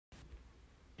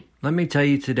Let me tell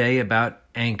you today about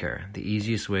Anchor, the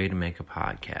easiest way to make a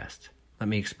podcast. Let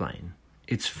me explain.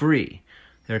 It's free.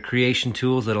 There are creation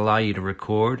tools that allow you to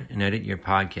record and edit your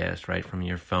podcast right from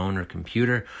your phone or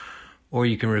computer, or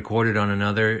you can record it on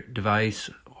another device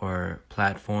or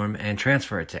platform and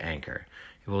transfer it to Anchor.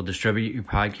 It will distribute your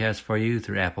podcast for you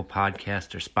through Apple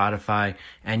Podcasts or Spotify,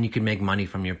 and you can make money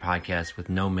from your podcast with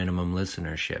no minimum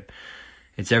listenership.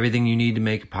 It's everything you need to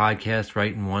make a podcast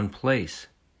right in one place.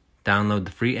 Download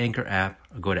the free Anchor app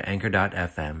or go to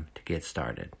anchor.fm to get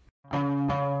started.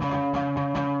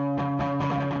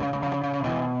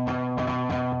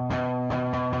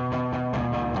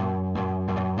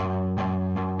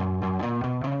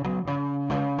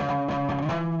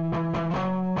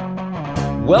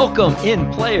 Welcome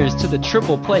in, players, to the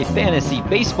Triple Play Fantasy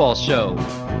Baseball Show.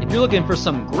 If you're looking for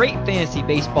some great fantasy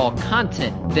baseball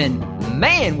content, then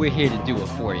man, we're here to do it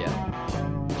for you.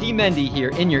 P. Mendy here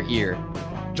in your ear,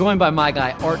 joined by my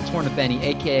guy Art Tornabene,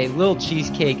 aka Lil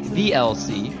Cheesecake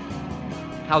VLC.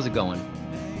 How's it going?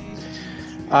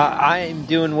 I'm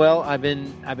doing well. I've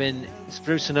been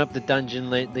sprucing up the dungeon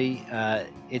lately.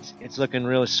 It's looking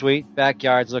really sweet.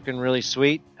 Backyard's looking really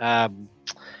sweet.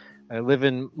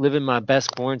 Living my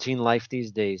best quarantine life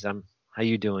these days. How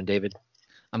you doing, David?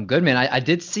 I'm good, man. I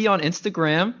did see on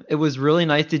Instagram. It was really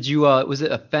nice. Did you? Was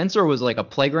it a fence or was it like a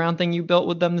playground thing you built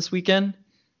with them this weekend?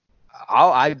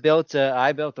 I built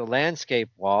a landscape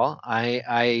wall.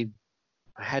 I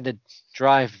had to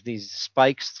drive these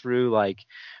spikes through like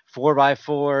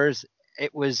 4x4s.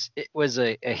 It was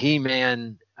a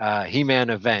He-Man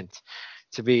event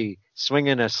to be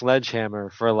swinging a sledgehammer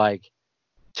for like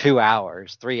 3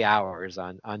 hours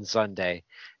on Sunday,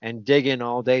 and digging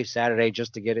all day Saturday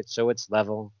just to get it so it's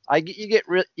level. You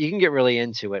can get really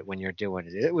into it when you're doing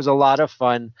it. It was a lot of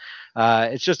fun.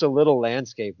 It's just a little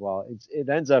landscape wall. It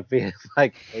ends up being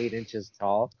like 8 inches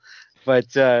tall,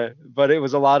 but it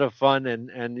was a lot of fun,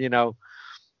 and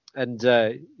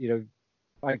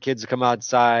my kids come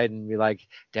outside and be like,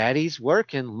 "Daddy's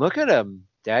working. Look at him.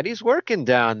 Daddy's working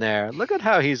down there. Look at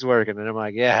how he's working." And I'm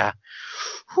like, "Yeah,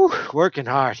 working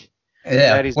hard.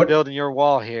 Yeah, Daddy's building your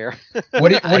wall here."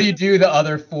 What do you do the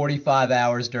other 45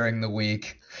 hours during the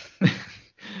week?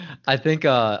 I think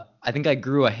I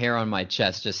grew a hair on my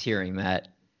chest just hearing that.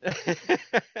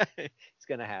 It's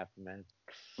gonna happen, man.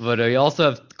 But we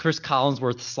also have Chris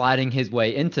Collinsworth sliding his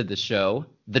way into the show.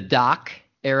 The Doc,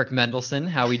 Eric Mendelson.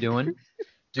 How we doing?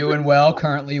 Doing well.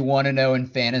 Currently 1-0 in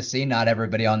fantasy. Not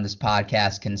everybody on this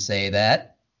podcast can say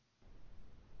that.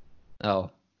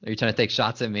 Oh, are you trying to take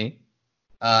shots at me?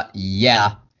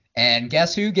 Yeah. And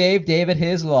guess who gave David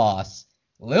his loss?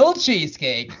 Lil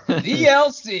Cheesecake,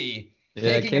 DLC,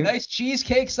 taking a nice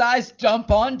cheesecake-sized dump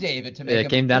on David to make him. It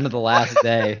came down to the last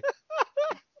day.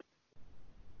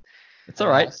 It's all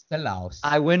right.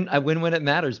 I win when it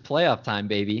matters. Playoff time,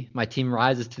 baby. My team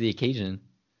rises to the occasion.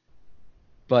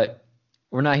 But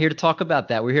we're not here to talk about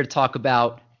that. We're here to talk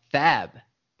about Fab.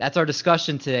 That's our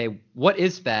discussion today. What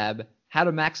is Fab? How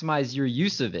to maximize your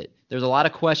use of it. There's a lot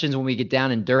of questions when we get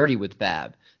down and dirty with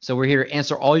Fab. So we're here to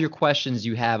answer all your questions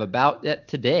you have about it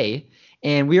today.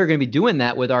 And we are going to be doing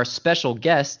that with our special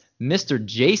guest, Mr.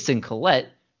 Jason Collette,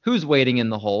 who's waiting in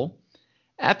the hole.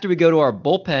 After we go to our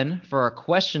bullpen for our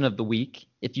question of the week,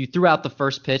 if you threw out the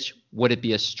first pitch, would it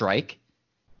be a strike?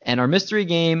 And our mystery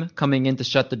game coming in to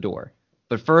shut the door.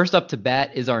 But first up to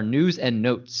bat is our news and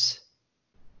notes.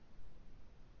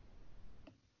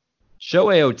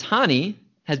 Shohei Ohtani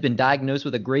has been diagnosed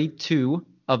with a grade 2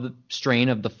 of the strain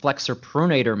of the flexor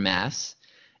pronator mass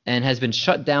and has been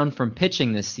shut down from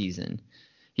pitching this season.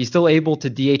 He's still able to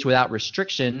DH without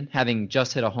restriction, having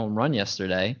just hit a home run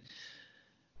yesterday.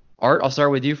 Art, I'll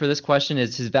start with you for this question.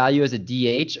 Is his value as a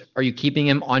DH, are you keeping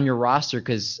him on your roster?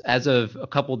 Because as of a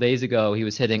couple days ago, he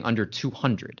was hitting under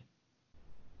 200.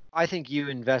 I think you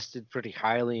invested pretty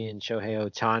highly in Shohei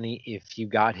Ohtani if you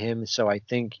got him. So I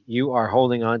think you are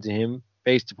holding on to him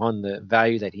based upon the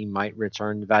value that he might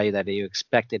return, the value that you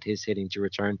expected his hitting to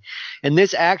return. And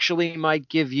this actually might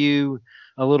give you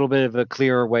a little bit of a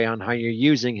clearer way on how you're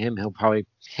using him. He'll probably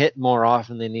hit more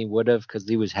often than he would have because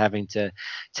he was having to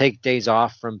take days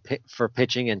off for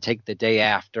pitching and take the day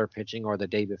after pitching or the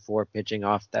day before pitching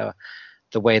off the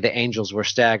way the Angels were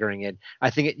staggering it. I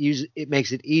think it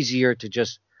makes it easier to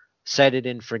just set it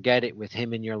and forget it with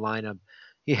him in your lineup.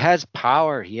 He has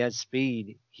power. He has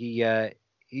speed.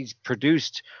 He's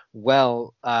produced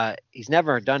well. He's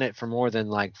never done it for more than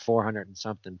like 400 and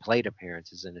something plate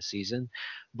appearances in a season.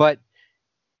 But,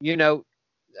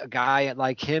 a guy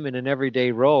like him in an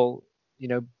everyday role,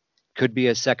 could be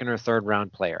a second or third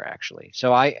round player, actually.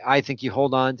 So I think you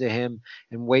hold on to him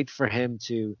and wait for him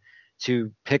to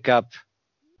pick up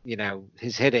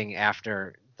his hitting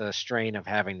after the strain of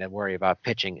having to worry about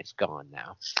pitching is gone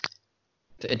now.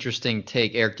 It's an interesting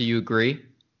take. Eric, do you agree?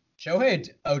 Shohei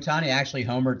Ohtani actually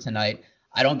homered tonight.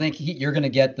 I don't think you're going to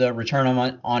get the return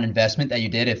on investment that you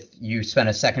did if you spent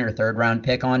a second or third round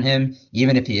pick on him,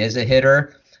 even if he is a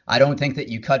hitter. I don't think that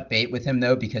you cut bait with him,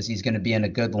 though, because he's going to be in a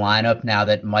good lineup now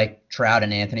that Mike Trout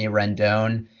and Anthony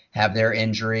Rendon have their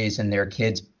injuries and their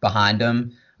kids behind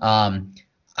them.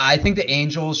 I think the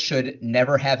Angels should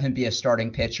never have him be a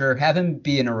starting pitcher, have him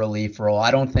be in a relief role.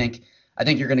 I think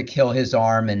you're going to kill his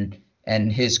arm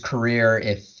and his career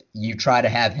if you try to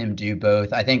have him do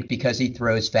both. I think because he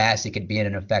throws fast, he could be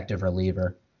an effective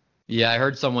reliever. Yeah, I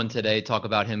heard someone today talk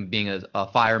about him being a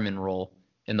fireman role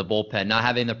in the bullpen, not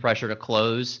having the pressure to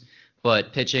close,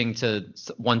 but pitching to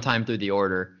one time through the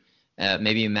order,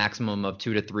 maybe a maximum of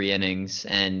 2 to 3 innings,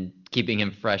 and keeping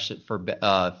him fresh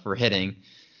for hitting.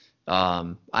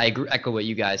 I echo what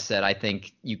you guys said. I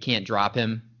think you can't drop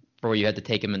him for where you had to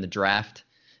take him in the draft.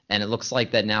 And it looks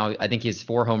like that now. I think he has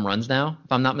 4 home runs now,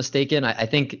 if I'm not mistaken. I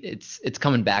think it's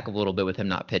coming back a little bit with him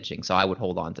not pitching, so I would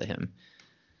hold on to him.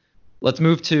 Let's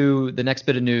move to the next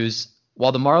bit of news.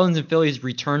 While the Marlins and Phillies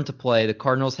returned to play, the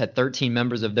Cardinals had 13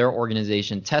 members of their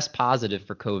organization test positive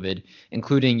for COVID,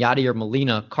 including Yadier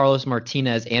Molina, Carlos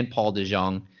Martinez, and Paul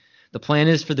DeJong. The plan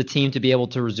is for the team to be able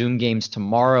to resume games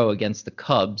tomorrow against the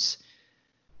Cubs.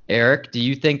 Eric, do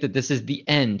you think that this is the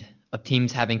end of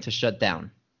teams having to shut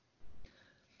down?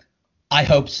 I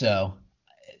hope so.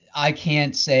 I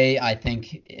can't say I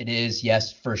think it is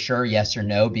yes for sure, yes or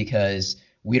no, because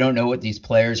we don't know what these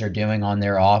players are doing on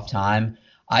their off time.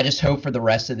 I just hope for the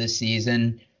rest of the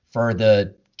season, for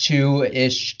the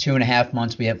 2.5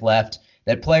 months we have left,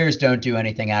 that players don't do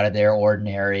anything out of their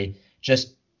ordinary.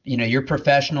 Just, you're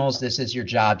professionals. This is your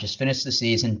job. Just finish the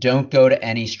season. Don't go to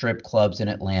any strip clubs in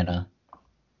Atlanta.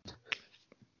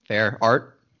 Fair.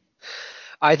 Art?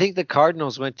 I think the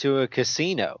Cardinals went to a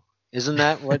casino. Isn't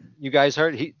that what you guys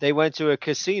heard? They went to a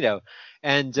casino.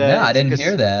 And no, I didn't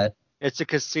hear that. It's a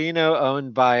casino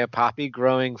owned by a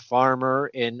poppy-growing farmer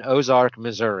in Ozark,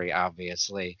 Missouri,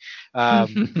 obviously. But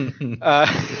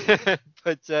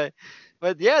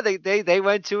yeah, they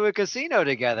went to a casino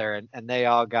together and they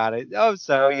all got it. Oh,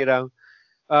 so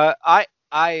I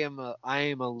am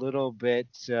a little bit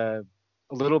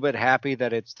happy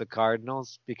that it's the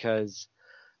Cardinals because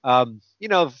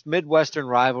Midwestern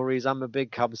rivalries. I'm a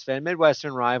big Cubs fan.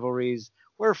 Midwestern rivalries,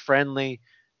 we're friendly.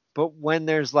 But when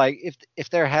there's if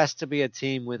there has to be a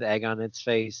team with egg on its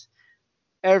face,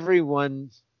 everyone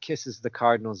kisses the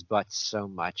Cardinals' butts so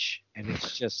much, and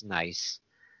it's just nice.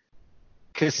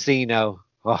 Casino.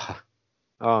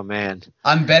 Oh man.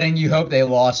 I'm betting you hope they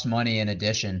lost money in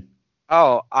addition.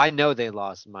 Oh, I know they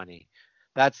lost money.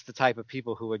 That's the type of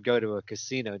people who would go to a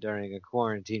casino during a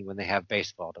quarantine when they have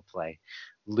baseball to play.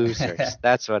 Losers.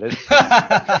 That's what it is.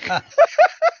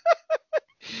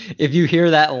 If you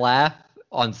hear that laugh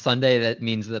on Sunday, that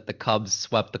means that the Cubs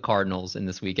swept the Cardinals in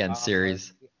this weekend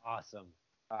series. Awesome.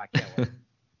 I can't wait.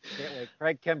 Can't wait.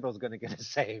 Craig Kimbrell's going to get a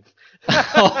save.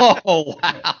 Oh,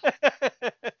 wow.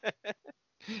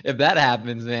 If that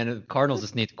happens, man, the Cardinals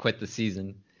just need to quit the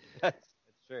season. That's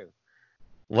true.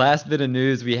 Last bit of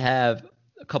news, we have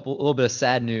a little bit of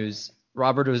sad news.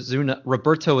 Roberto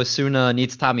Osuna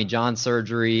needs Tommy John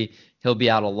surgery. He'll be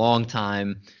out a long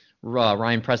time.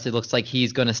 Ryan Presley looks like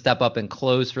he's going to step up and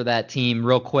close for that team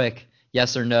real quick.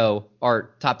 Yes or no?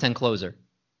 Art, top 10 closer.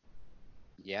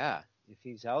 Yeah, if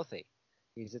he's healthy,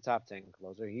 he's a top 10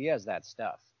 closer. He has that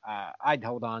stuff. I'd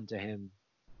hold on to him.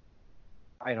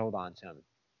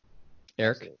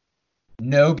 Eric? Absolutely.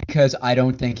 No, because I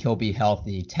don't think he'll be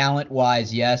healthy.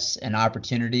 Talent-wise, yes, and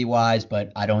opportunity-wise,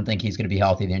 but I don't think he's going to be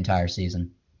healthy the entire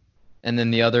season. And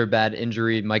then the other bad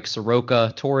injury, Mike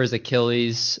Soroka tore his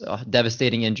Achilles, a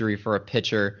devastating injury for a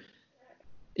pitcher.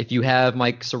 If you have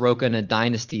Mike Soroka in a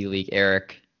dynasty league,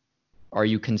 Eric, are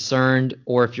you concerned?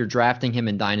 Or if you're drafting him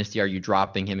in dynasty, are you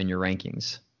dropping him in your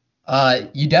rankings?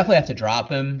 You definitely have to drop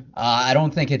him. I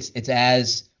don't think it's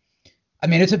as – I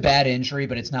mean, it's a bad injury,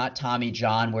 but it's not Tommy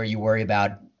John where you worry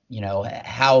about,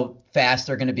 how fast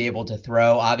they're going to be able to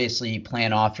throw. Obviously, you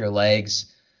plan off your legs.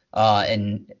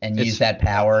 And use that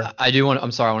power.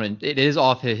 It is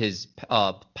off his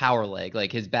power leg,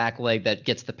 like his back leg that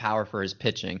gets the power for his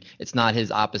pitching. It's not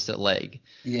his opposite leg.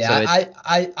 Yeah, so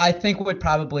I think what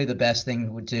probably the best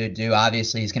thing to do,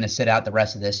 obviously, he's going to sit out the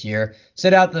rest of this year,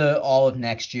 sit out all of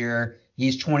next year.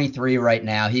 He's 23 right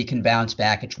now. He can bounce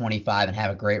back at 25 and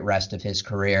have a great rest of his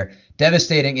career.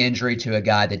 Devastating injury to a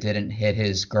guy that didn't hit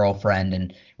his girlfriend.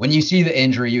 And when you see the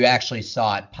injury, you actually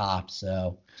saw it pop.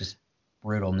 So just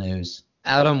brutal news.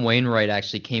 Adam Wainwright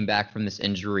actually came back from this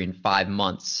injury in 5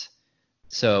 months.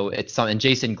 So and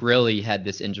Jason Grilli had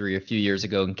this injury a few years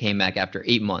ago and came back after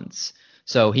 8 months.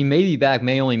 So he may be back,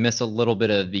 may only miss a little bit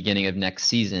of the beginning of next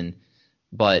season.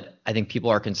 But I think people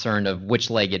are concerned of which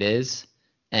leg it is.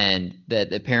 And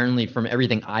that apparently from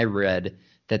everything I read,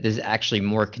 that this is actually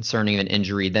more concerning of an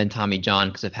injury than Tommy John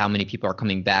because of how many people are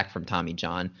coming back from Tommy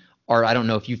John. Or I don't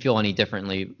know if you feel any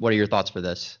differently. What are your thoughts for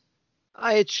this?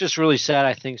 It's just really sad.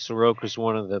 I think Soroka's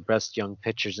one of the best young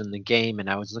pitchers in the game, and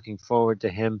I was looking forward to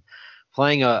him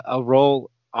playing a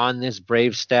role on this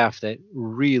Brave staff that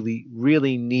really,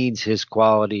 really needs his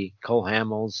quality. Cole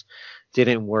Hamels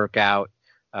didn't work out.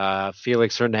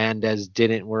 Felix Hernandez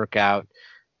didn't work out.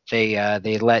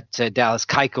 They let Dallas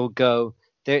Keuchel go.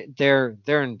 They're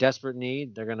in desperate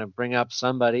need. They're going to bring up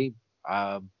somebody.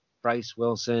 Bryce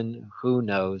Wilson, who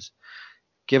knows?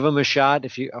 Give him a shot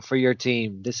for your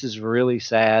team. This is really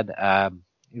sad.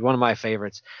 One of my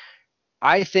favorites.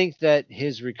 I think that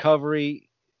his recovery,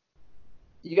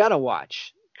 you got to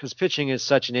watch because pitching is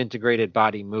such an integrated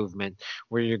body movement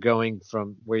where you're going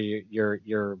from where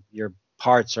your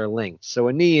parts are linked. So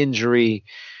a knee injury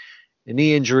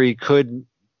could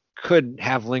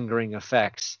have lingering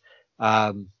effects.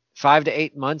 5 to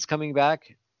 8 months coming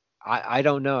back. I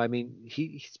don't know. I mean,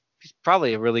 he's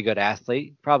probably a really good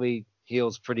athlete. Probably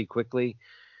heals pretty quickly.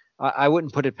 I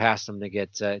wouldn't put it past him to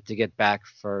get back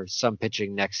for some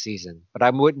pitching next season, but I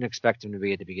wouldn't expect him to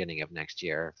be at the beginning of next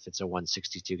year if it's a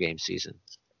 162 game season.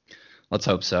 Let's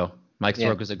hope so. Mike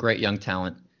Soroka is a great young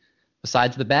talent.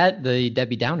 Besides the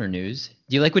Debbie Downer news,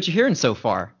 do you like what you're hearing so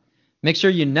far? Make sure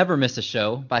you never miss a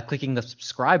show by clicking the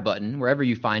subscribe button wherever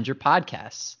you find your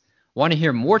podcasts. Want to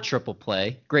hear more Triple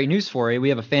Play? Great news for you. We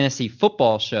have a fantasy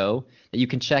football show that you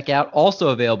can check out, also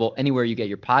available anywhere you get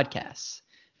your podcasts.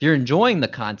 If you're enjoying the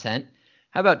content,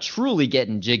 how about truly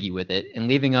getting jiggy with it and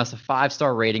leaving us a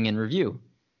 5-star rating and review?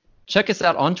 Check us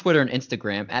out on Twitter and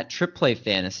Instagram at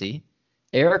TripPlayFantasy.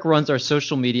 Eric runs our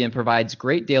social media and provides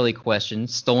great daily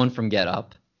questions stolen from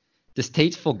GetUp,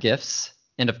 distasteful gifts,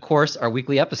 and of course, our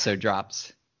weekly episode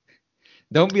drops.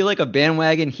 Don't be like a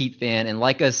bandwagon Heat fan and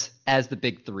like us as the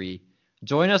Big Three.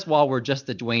 Join us while we're just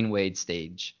the Dwayne Wade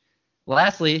stage.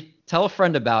 Lastly, tell a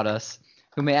friend about us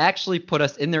who may actually put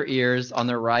us in their ears on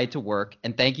their ride to work,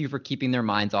 and thank you for keeping their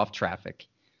minds off traffic.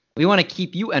 We want to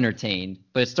keep you entertained,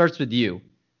 but it starts with you.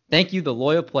 Thank you, the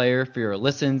loyal player, for your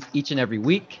listens each and every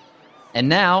week. And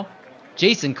now,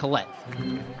 Jason Collette.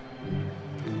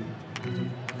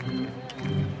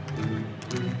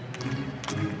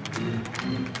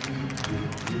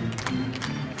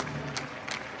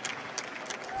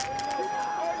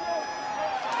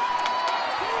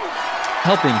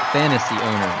 Helping fantasy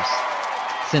owners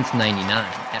since '99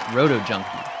 at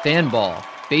RotoJunkie, Fanball,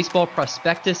 Baseball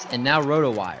Prospectus, and now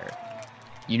RotoWire.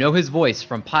 You know his voice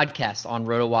from podcasts on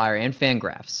RotoWire and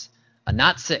Fangraphs. A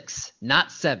not 6,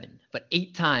 not 7, but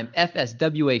 8-time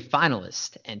FSWA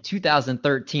finalist and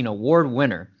 2013 award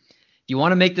winner. If you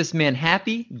want to make this man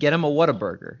happy, get him a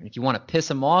Whataburger. And if you want to piss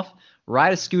him off,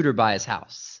 ride a scooter by his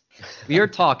house. We are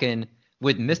talking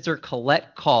with Mr.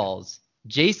 Collette Calls,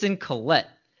 Jason Collette.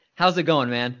 How's it going,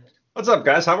 man? What's up,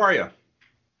 guys? How are you?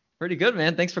 Pretty good,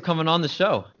 man. Thanks for coming on the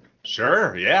show.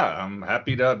 Sure, yeah. I'm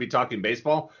happy to be talking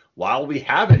baseball while we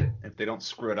have it, if they don't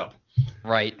screw it up.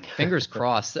 Right. Fingers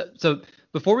crossed. So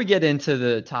before we get into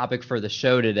the topic for the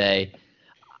show today,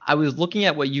 I was looking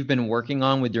at what you've been working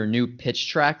on with your new pitch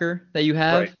tracker that you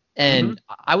have. Right. And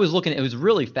I was looking, it was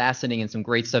really fascinating and some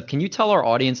great stuff. Can you tell our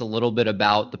audience a little bit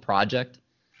about the project?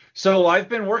 So I've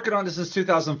been working on this since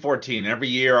 2014. Every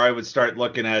year I would start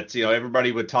looking at,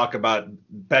 everybody would talk about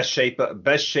best shape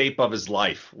of his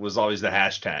life was always the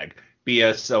hashtag.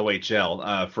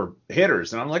 BSOHL for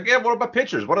hitters. And I'm like, yeah, what about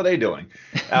pitchers? What are they doing?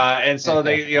 And so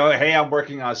they, hey, I'm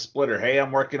working on a splitter. Hey,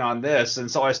 I'm working on this.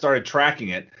 And so I started tracking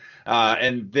it.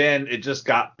 And then it just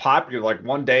got popular. Like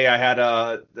one day I had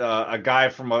a guy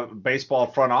from a baseball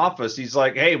front office. He's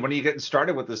like, hey, when are you getting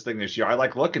started with this thing this year? I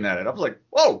like looking at it. I was like,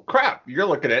 whoa, crap, you're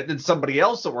looking at it. And then somebody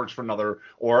else that works for another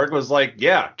org was like,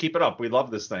 yeah, keep it up. We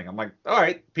love this thing. I'm like, all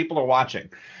right, people are watching.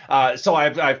 So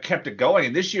I've kept it going.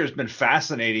 And this year has been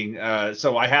fascinating.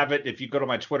 So I have it. If you go to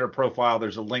my Twitter profile,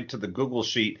 there's a link to the Google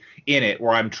Sheet in it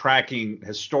where I'm tracking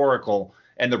historical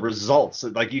and the results.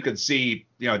 Like you can see,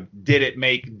 did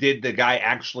the guy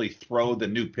actually throw the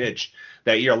new pitch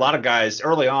that year? A lot of guys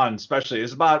early on, especially, it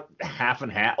was about half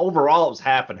and half. Overall, it was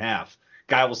half and half.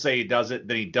 Guy will say he does it,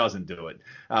 then he doesn't do it.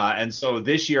 And so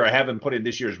this year, I haven't put in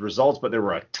this year's results, but there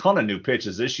were a ton of new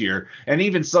pitches this year, and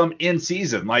even some in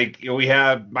season. Like we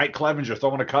have Mike Clevenger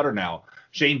throwing a cutter now,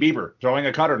 Shane Bieber throwing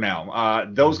a cutter now.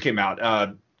 Those came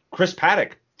out. Chris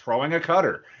Paddock throwing a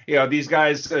cutter. These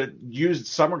guys used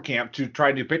summer camp to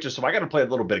try new pitches, so I got to play a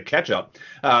little bit of catch up.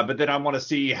 But then I want to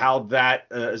see how that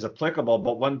is applicable.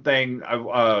 But one thing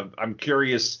I'm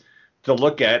curious to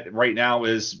look at right now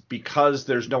is, because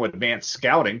there's no advanced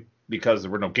scouting, because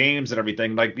there were no games and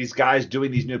everything, like these guys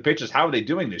doing these new pitches, how are they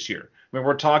doing this year? I mean,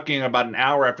 we're talking about an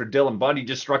hour after Dylan Bundy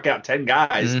just struck out 10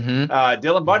 guys. Mm-hmm.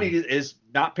 Dylan Bundy is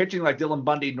not pitching like Dylan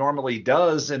Bundy normally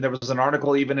does. And there was an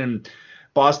article even in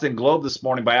Boston Globe this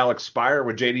morning by Alex Spire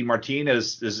where JD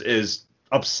Martinez is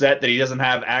upset that he doesn't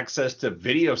have access to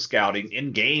video scouting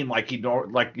in game like he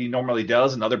normally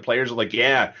does. And other players are like,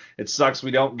 yeah, it sucks.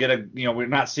 We don't get we're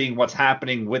not seeing what's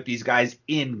happening with these guys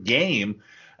in game.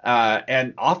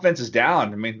 And offense is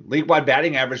down. I mean, league-wide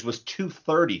batting average was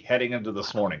 230 heading into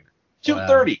this morning.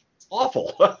 230. Wow. It's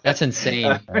awful. That's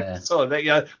insane. So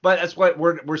but that's what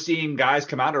we're seeing guys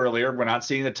come out earlier. We're not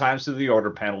seeing the times to the order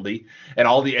penalty and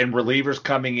relievers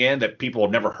coming in that people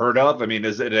have never heard of. I mean,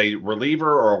 is it a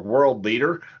reliever or a world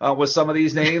leader with some of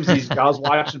these names? I was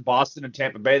watching Boston and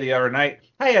Tampa Bay the other night.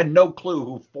 I had no clue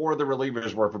who 4 of the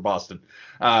relievers were for Boston.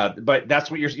 But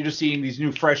that's what you're just seeing, these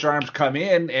new fresh arms come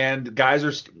in, and guys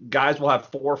will have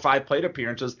 4 or 5 plate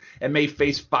appearances and may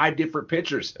face 5 different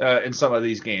pitchers in some of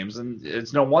these games. And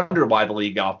it's no wonder why the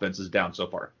league offense is down so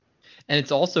far. And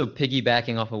it's also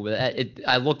piggybacking off of that.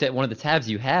 I looked at one of the tabs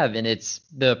you have, and it's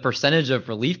the percentage of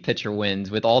relief pitcher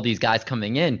wins with all these guys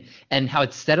coming in and how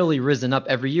it's steadily risen up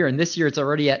every year. And this year it's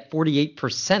already at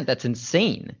 48%. That's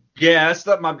insane. Yeah, that's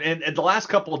and the last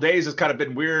couple of days has kind of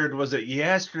been weird. Was it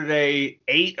yesterday?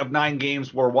 8 of 9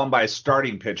 games were won by a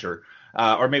starting pitcher,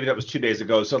 or maybe that was 2 days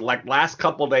ago. So like last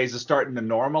couple of days is starting to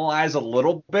normalize a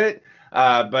little bit.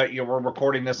 But we're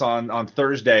recording this on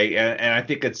Thursday, and I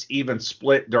think it's even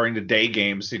split during the day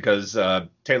games because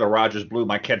Taylor Rogers blew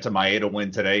my Kenta Maeda win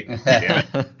today.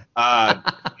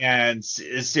 And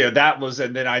that was,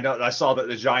 and then I saw that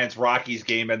the Giants Rockies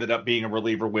game ended up being a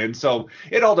reliever win. So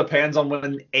it all depends on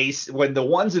when the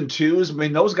 1s and 2s. I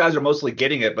mean, those guys are mostly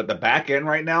getting it, but the back end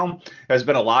right now has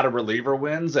been a lot of reliever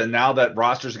wins, and now that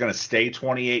roster's going to stay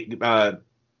 28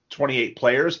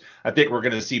 players, I think we're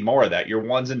going to see more of that. Your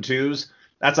 1s and 2s,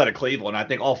 that's out of Cleveland. I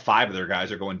think all 5 of their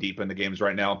guys are going deep in the games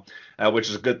right now, which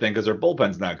is a good thing because their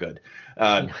bullpen's not good.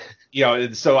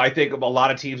 So I think a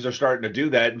lot of teams are starting to do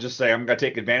that and just say, I'm going to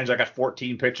take advantage. I got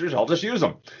 14 pitchers. I'll just use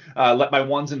them. Let my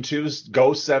 1s and 2s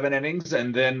go 7 innings,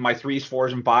 and then my 3s,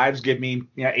 4s, and 5s give me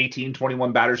 18,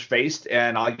 21 batters faced,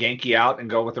 and I'll Yankee out and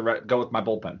go with my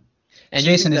bullpen. And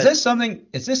Jason, is this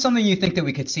something you think that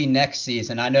we could see next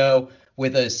season? I know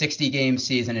with a 60-game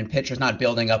season and pitchers not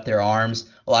building up their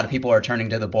arms, a lot of people are turning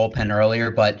to the bullpen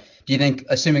earlier. But do you think,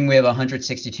 assuming we have a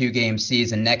 162-game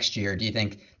season next year, do you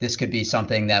think this could be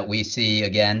something that we see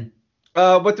again?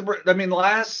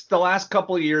 The last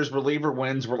couple of years, reliever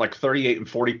wins were like 38 and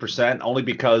 40%, only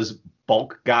because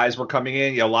bulk guys were coming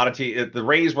in. A lot of the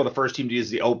Rays were the first team to use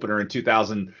the opener in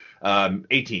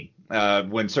 2018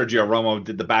 when Sergio Romo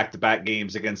did the back-to-back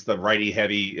games against the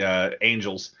righty-heavy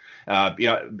Angels.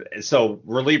 So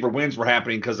reliever wins were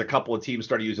happening because a couple of teams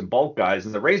started using bulk guys,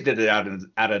 and the Rays did it out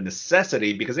of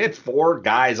necessity because they had 4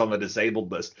 guys on the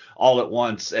disabled list all at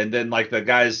once, and then like the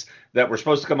guys that were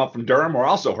supposed to come up from Durham were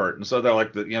also hurt, and so they're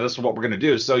like, this is what we're going to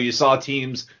do. So you saw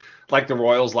teams like the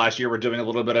Royals last year were doing a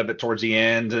little bit of it towards the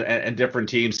end, and different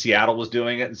teams. Seattle was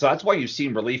doing it, and so that's why you've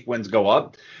seen relief wins go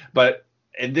up,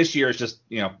 and this year is just,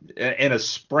 in a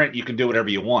sprint, you can do whatever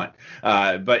you want.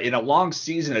 But in a long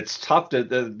season, it's tough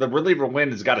the reliever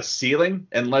win has got a ceiling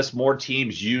unless more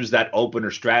teams use that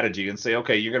opener strategy and say,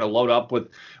 okay, you're going to load up with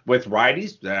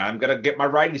righties. I'm going to get my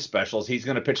righty specials. He's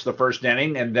going to pitch the first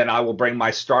inning, and then I will bring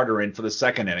my starter in for the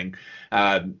second inning.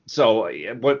 So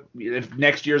if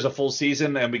next year's a full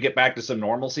season and we get back to some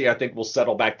normalcy, I think we'll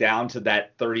settle back down to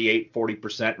that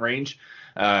 38-40% range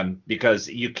because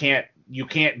you can't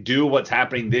do what's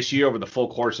happening this year over the full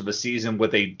course of a season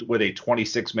with a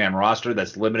 26-man roster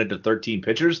that's limited to 13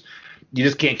 pitchers. You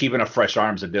just can't keep enough fresh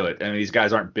arms to do it. I mean, these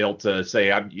guys aren't built to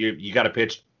say you got to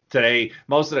pitch today.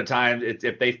 Most of the time,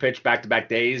 if they've pitched back-to-back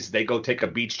days, they go take a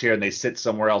beach chair and they sit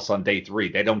somewhere else on day 3.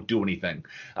 They don't do anything.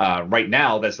 Right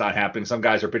now, that's not happening. Some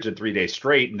guys are pitching 3 days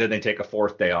straight, and then they take a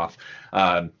 4th day off.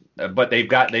 But they've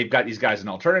got these guys in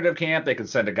alternative camp. They can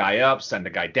send a guy up, send a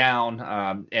guy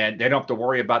down, and they don't have to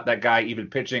worry about that guy even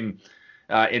pitching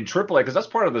in AAA because that's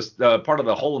part of this. Part of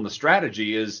the hole in the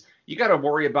strategy is you got to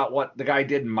worry about what the guy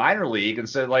did in minor league, and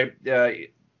so I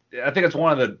think it's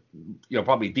one of the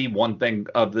probably the one thing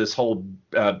of this whole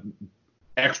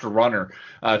extra runner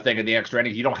thing in the extra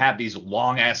inning. You don't have these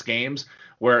long ass games.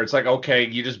 where it's like, okay,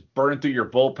 you just burn through your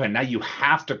bullpen. Now you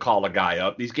have to call a guy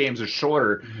up. These games are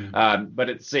shorter, but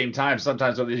at the same time,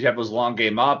 sometimes when you have those long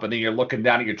game up, and then you're looking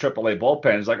down at your AAA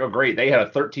bullpen, it's like, oh great, they had a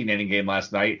 13-inning game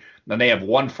last night. Then they have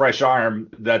one fresh arm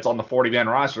that's on the 40-man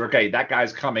roster. Okay, that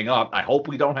guy's coming up. I hope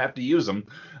we don't have to use him.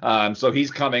 So he's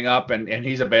coming up and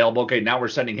he's available. Okay, now we're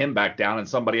sending him back down and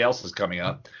somebody else is coming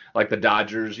up. Like the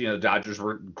Dodgers, the Dodgers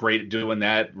were great at doing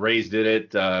that. Rays did it.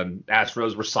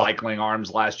 Astros were cycling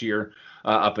arms last year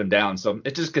up and down. So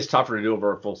it just gets tougher to do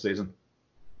over a full season.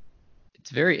 It's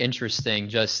very interesting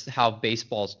just how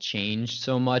baseball's changed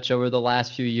so much over the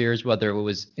last few years, whether it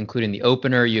was including the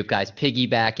opener, you have guys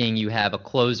piggybacking, you have a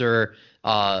closer,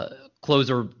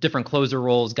 different closer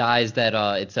roles, guys that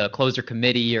it's a closer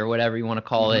committee or whatever you want to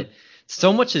call it.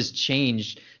 So much has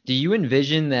changed. Do you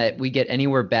envision that we get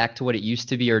anywhere back to what it used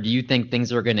to be, or do you think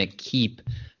things are going to keep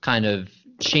kind of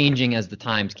changing as the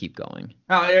times keep going?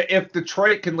 If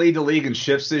Detroit can lead the league in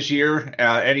shifts this year,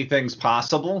 anything's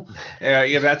possible.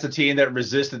 That's a team that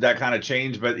resisted that kind of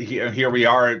change, but here we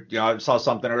are. I saw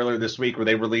something earlier this week where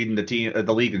they were leading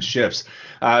the league in shifts.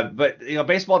 But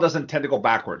baseball doesn't tend to go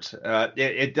backwards.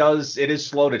 It does. It is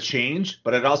slow to change,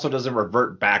 but it also doesn't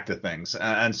revert back to things.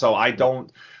 And so I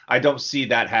don't see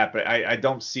that happen. I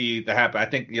don't see that happen. I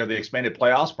think the expanded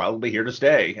playoffs probably here to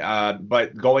stay.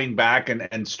 But going back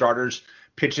and starters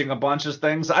pitching a bunch of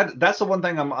things, that's the one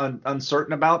thing I'm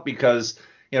uncertain about, because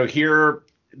here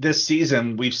this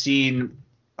season we've seen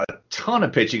a ton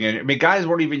of pitching. I mean, guys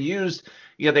weren't even used.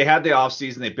 They had the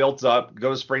offseason, they built up,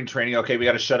 go to spring training. Okay, we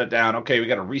got to shut it down. Okay, we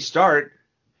got to restart.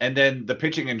 And then the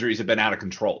pitching injuries have been out of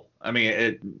control. I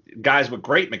mean, guys with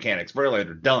great mechanics,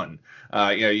 Verlander, done.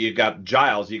 You got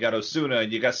Giles, you got Osuna,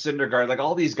 you got Syndergaard. Like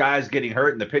all these guys getting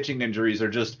hurt, and the pitching injuries are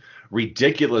just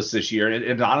ridiculous this year.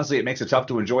 And honestly, it makes it tough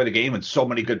to enjoy the game when so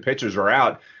many good pitchers are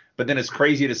out. But then it's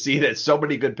crazy to see that so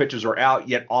many good pitchers are out,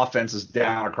 yet offense is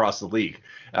down across the league,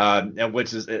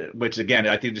 which again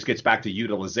I think just gets back to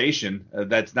utilization.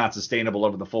 That's not sustainable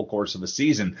over the full course of the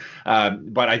season.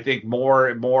 But I think more,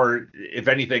 if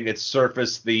anything, it's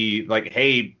surfaced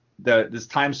this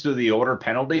times through the order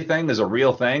penalty thing is a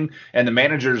real thing, and the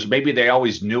managers, maybe they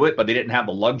always knew it, but they didn't have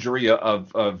the luxury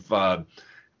of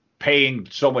paying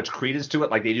so much credence to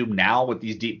it like they do now with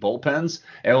these deep bullpens.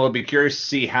 And we'll be curious to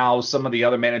see how some of the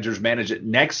other managers manage it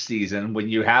next season when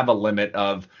you have a limit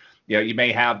of, you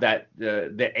may have that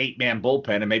the 8-man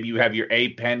bullpen, and maybe you have your A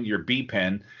pen, your B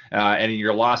pen, and in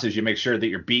your losses you make sure that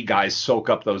your B guys soak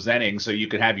up those innings so you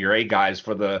can have your A guys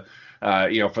for the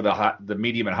the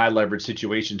medium and high leverage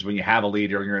situations when you have a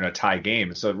lead or you're in a tie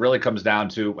game. So it really comes down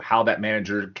to how that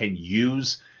manager can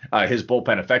use his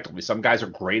bullpen effectively. Some guys are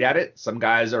great at it. Some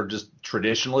guys are just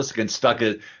traditionalists, get stuck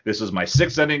at, this is my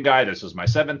 6th inning guy, this is my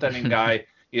 7th inning guy.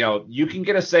 You can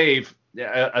get a save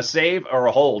or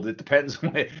a hold. It depends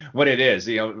what it is.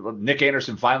 Nick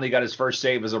Anderson finally got his first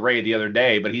save as a Ray the other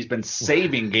day, but he's been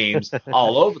saving games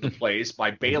all over the place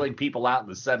by bailing people out in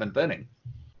the 7th inning.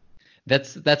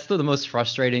 That's the most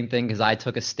frustrating thing, because I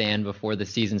took a stand before the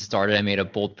season started. I made a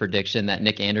bold prediction that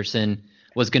Nick Anderson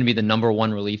was going to be the number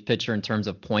 1 relief pitcher in terms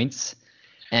of points.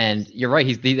 And you're right,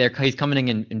 he's coming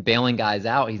in and bailing guys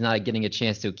out. He's not getting a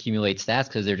chance to accumulate stats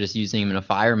because they're just using him in a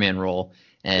fireman role.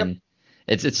 And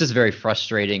it's just very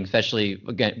frustrating, especially,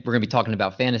 again, we're going to be talking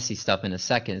about fantasy stuff in a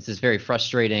second. It's just very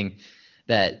frustrating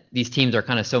that these teams are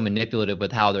kind of so manipulative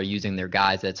with how they're using their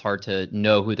guys that it's hard to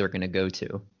know who they're going to go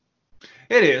to.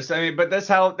 It is. I mean, but that's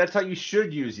how you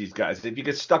should use these guys. If you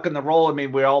get stuck in the role, I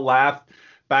mean, we all laughed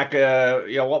back.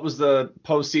 What was the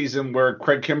postseason where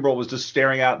Craig Kimbrell was just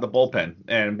staring out the bullpen,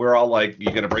 and we're all like, "You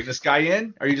going to bring this guy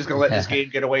in, or are you just going to let this game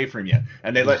get away from you?"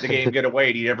 And they let the game get away,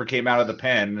 and he never came out of the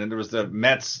pen. And there was the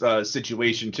Mets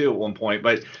situation too at one point.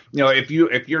 But if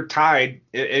you're tied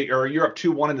or you're up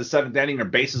 2-1 in the 7th inning, or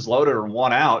bases loaded or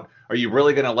 1 out, are you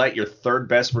really going to let your 3rd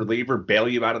best reliever bail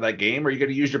you out of that game? Or are you going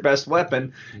to use your best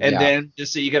weapon? And then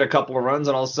just say you get a couple of runs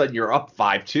and all of a sudden you're up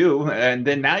 5-2. And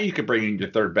then now you can bring in your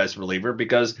 3rd best reliever,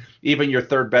 because even your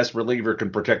 3rd best reliever can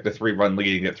protect the 3-run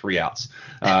lead and get 3 outs.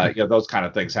 Those kind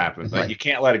of things happen. But you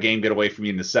can't let a game get away from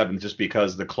you in the 7th just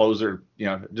because the closer,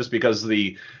 just because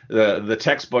the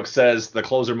textbook says the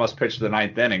closer must pitch the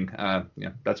 9th inning.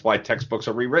 That's why textbooks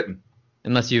are rewritten.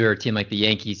 Unless you're a team like the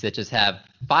Yankees that just have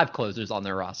 5 closers on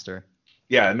their roster.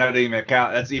 Yeah, and that didn't even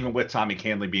count. That's even with Tommy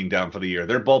Kahnle being down for the year.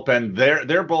 Their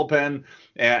bullpen,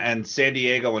 and San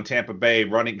Diego and Tampa Bay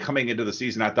coming into the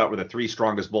season, I thought were the 3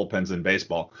 strongest bullpens in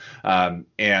baseball. And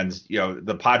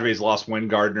the Padres lost Wynn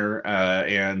Gardner,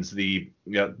 and the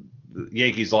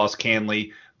Yankees lost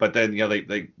Kahnle. But then,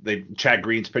 they Chad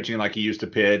Green's pitching like he used to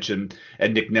pitch, and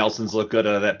Nick Nelson's looked good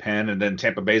out of that pen. And then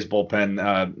Tampa Bay's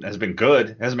bullpen has been good.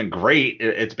 It hasn't been great.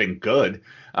 It's been good.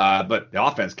 But the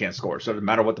offense can't score. So it doesn't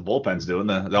matter what the bullpen's doing.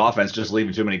 The offense just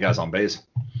leaving too many guys on base.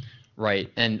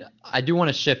 Right. And I do want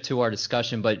to shift to our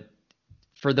discussion, but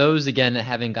for those, again, that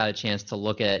haven't got a chance to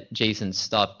look at Jason's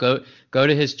stuff, go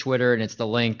to his Twitter, and it's the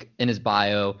link in his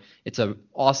bio. It's an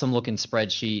awesome looking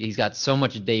spreadsheet. He's got so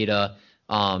much data.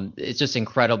 It's just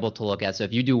incredible to look at. So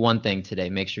if you do one thing today,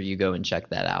 make sure you go and check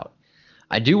that out.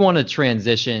 I do want to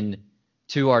transition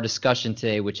to our discussion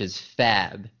today, which is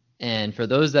FAB. And for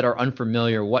those that are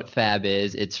unfamiliar what FAB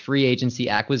is, it's free agency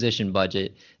acquisition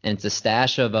budget, and it's a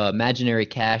stash of imaginary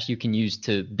cash you can use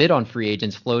to bid on free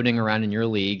agents floating around in your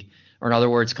league, or in other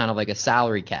words, kind of like a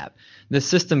salary cap. This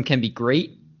system can be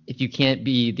great if you can't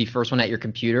be the first one at your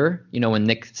computer, when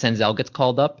Nick Senzel gets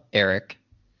called up, Eric,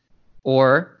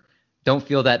 or don't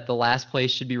feel that the last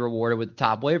place should be rewarded with the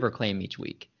top waiver claim each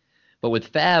week. But with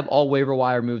FAB, all waiver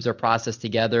wire moves are processed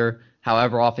together,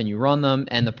 however often you run them,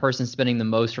 and the person spending the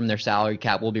most from their salary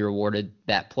cap will be rewarded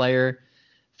that player.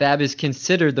 FAB is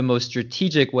considered the most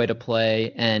strategic way to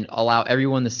play and allow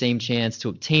everyone the same chance to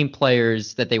obtain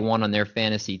players that they want on their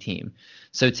fantasy team.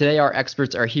 So today our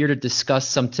experts are here to discuss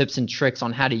some tips and tricks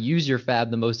on how to use your FAB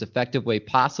the most effective way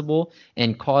possible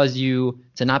and cause you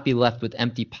to not be left with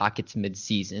empty pockets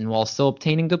mid-season while still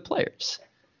obtaining good players.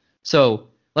 So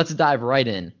let's dive right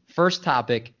in. First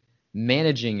topic,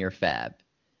 managing your FAB.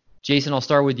 Jason, I'll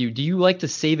start with you. Do you like to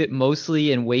save it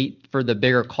mostly and wait for the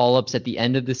bigger call-ups at the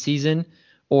end of the season?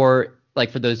 Or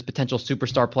like for those potential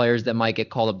superstar players that might get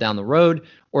called up down the road?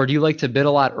 Or do you like to bid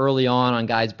a lot early on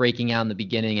guys breaking out in the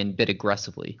beginning and bid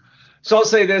aggressively? So I'll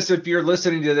say this: if you're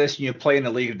listening to this and you play in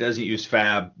a league that doesn't use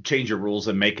FAB, change your rules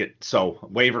and make it so.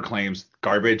 Waiver claims,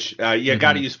 garbage. You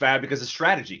got to use FAB because it's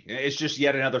strategy. It's just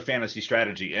yet another fantasy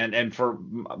strategy. And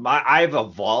I've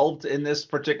evolved in this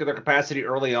particular capacity.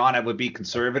 Early on, I would be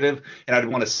conservative and I'd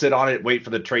want to sit on it, wait for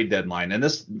the trade deadline. And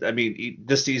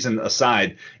this season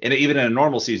aside, and even in a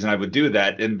normal season, I would do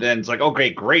that. And then it's like, okay,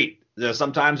 great.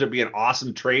 Sometimes there'd be an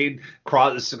awesome trade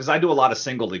cross, because I do a lot of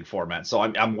single league formats, so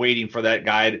I'm waiting for that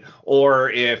guide.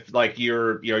 Or if like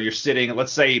you're sitting,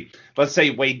 let's say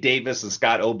Wade Davis and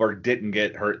Scott Oberg didn't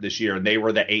get hurt this year and they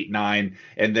were the 8-9,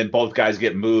 and then both guys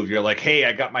get moved. You're like, hey,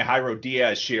 I got my Jairo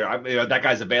Diaz here. That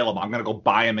guy's available. I'm gonna go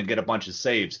buy him and get a bunch of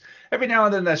saves. Every now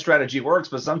and then that strategy works,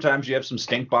 but sometimes you have some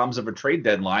stink bombs of a trade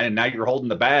deadline, and now you're holding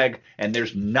the bag, and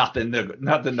there's nothing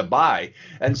to buy.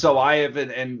 And so I have,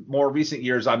 in more recent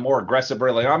years, I'm more aggressive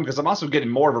early on because I'm also getting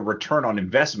more of a return on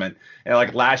investment. And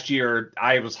like last year,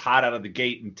 I was hot out of the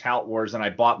gate in Tout Wars, and I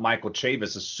bought Michael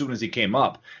Chavis as soon as he came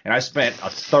up, and I spent a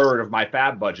third of my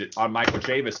FAB budget on Michael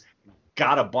Chavis.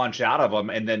 Got a bunch out of him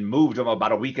and then moved him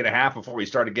about a week and a half before we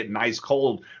started getting ice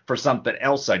cold for something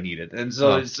else I needed. And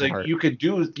so it's like you could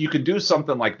do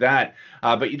something like that,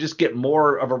 but you just get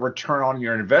more of a return on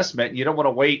your investment. You don't want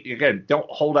to wait. Again, don't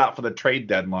hold out for the trade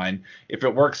deadline. If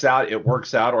it works out, it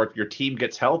works out. Or if your team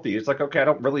gets healthy, it's like, okay, I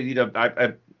don't really need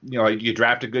you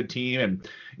draft a good team and,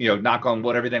 knock on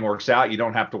wood, everything works out. You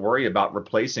don't have to worry about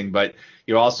replacing, but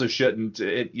you also shouldn't.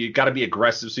 You got to be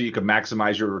aggressive so you can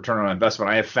maximize your return on investment.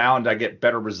 I have found I get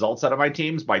better results out of my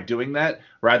teams by doing that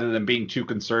rather than being too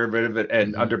conservative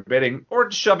and underbidding or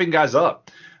just shoving guys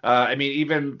up.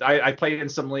 I played in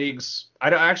some leagues. I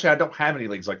don't have any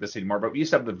leagues like this anymore, but we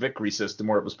used to have the Vickery system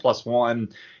where it was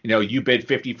 +1. You bid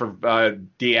 50 for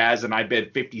Diaz and I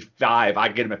bid 55. I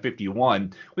get him at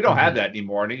 51. We don't have that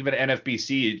anymore. And even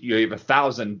NFBC, you have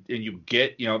 1,000 and you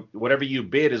get, whatever you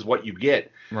bid is what you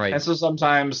get. Right. And so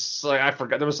sometimes, like, I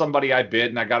forgot, there was somebody I bid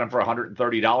and I got him for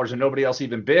 $130 and nobody else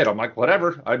even bid. I'm like,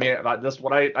 whatever. I mean, that's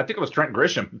what I think it was Trent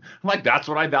Grisham. I'm like, that's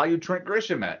what I valued Trent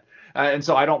Grisham at. And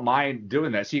so I don't mind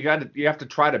doing that. So you have to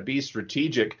try to be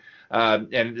strategic,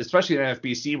 and especially in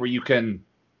NFBC where you can,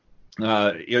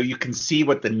 you can see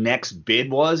what the next bid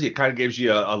was. It kind of gives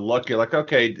you a look. You're like,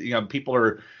 okay, people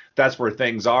are. That's where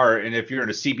things are. And if you're in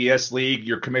a CBS league,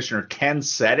 your commissioner can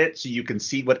set it so you can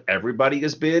see what everybody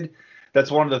has bid. That's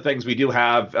one of the things we do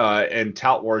have in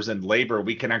Tout Wars and Labor.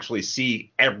 We can actually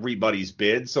see everybody's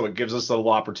bid, so it gives us a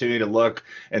little opportunity to look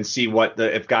and see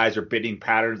if guys are bidding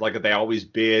patterns, like if they always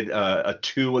bid a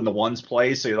 2 in the ones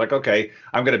place. So you're like, okay,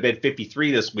 I'm going to bid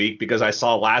 53 this week because I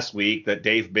saw last week that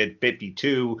Dave bid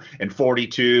 52 and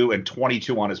 42 and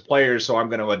 22 on his players, so I'm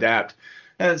going to adapt.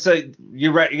 And so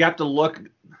you have to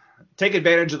take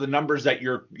advantage of the numbers that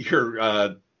your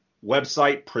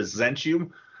website presents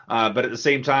you. But at the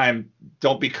same time,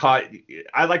 don't be caught.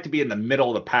 I like to be in the middle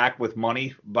of the pack with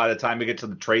money by the time we get to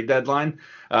the trade deadline.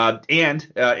 And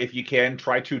if you can,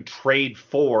 try to trade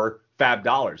for fab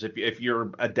dollars. If you're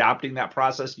adopting that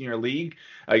process in your league,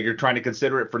 you're trying to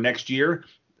consider it for next year,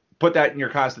 put that in your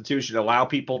constitution. Allow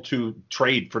people to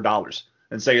trade for dollars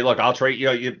and say, look, I'll trade,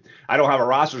 I don't have a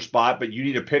roster spot, but you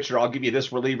need a pitcher. I'll give you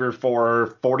this reliever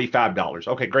for $45.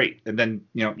 Okay, great. And then,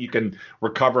 you can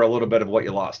recover a little bit of what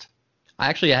you lost. I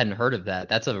actually hadn't heard of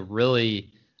that.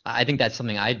 I think that's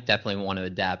something I definitely want to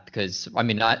adapt because,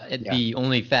 the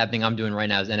only fab thing I'm doing right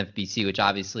now is NFBC, which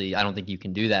obviously I don't think you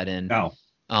can do that in. No.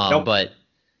 Nope. But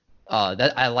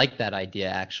I like that idea,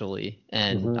 actually.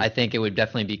 And I think it would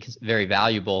definitely be very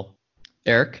valuable.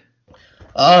 Eric?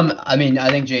 I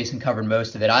think Jason covered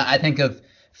most of it. I think of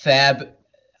fab.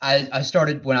 I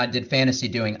started when I did fantasy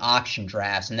doing auction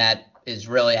drafts, and that is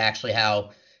really actually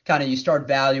how kind of you start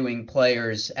valuing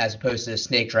players as opposed to a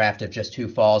snake draft of just who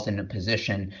falls in a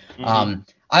position.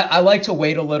 I like to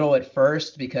wait a little at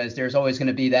first because there's always going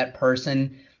to be that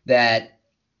person that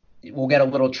will get a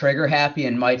little trigger happy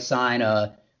and might sign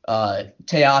a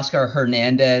Teoscar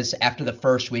Hernandez after the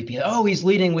first week. He's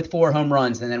leading with 4 home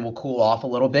runs, and then we'll cool off a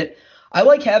little bit. I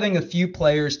like having a few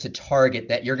players to target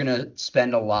that you're going to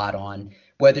spend a lot on,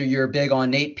 whether you're big on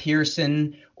Nate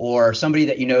Pearson or somebody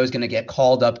that is going to get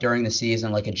called up during the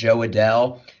season like a Joe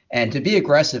Adell, and to be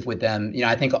aggressive with them.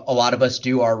 I think a lot of us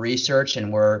do our research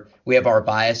and we have our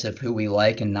bias of who we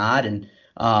like and not. And,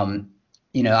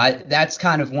 that's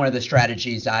kind of one of the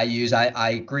strategies I use. I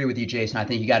agree with you, Jason. I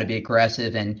think you got to be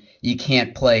aggressive and you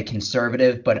can't play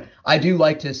conservative, but I do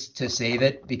like to save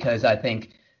it because I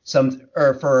think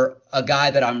for a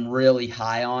guy that I'm really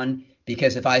high on,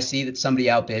 because if I see that somebody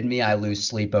outbid me, I lose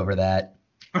sleep over that.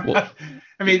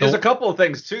 There's a couple of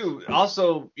things too.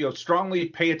 Also, strongly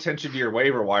pay attention to your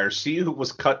waiver wire. See who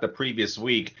was cut the previous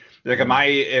week. Like in my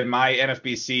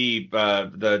NFBC,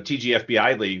 the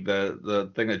TGFBI league,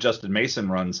 the thing that Justin Mason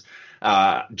runs,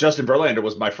 Justin Verlander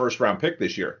was my first round pick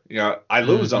this year. I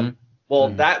lose him. Well,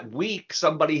 that week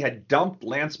somebody had dumped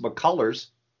Lance McCullers.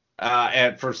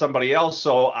 And for somebody else,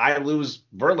 so I lose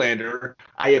Verlander.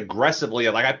 I aggressively,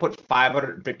 I put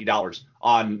 $550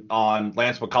 on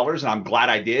Lance McCullers, and I'm glad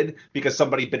I did because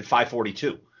somebody bid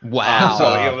 $542. Wow!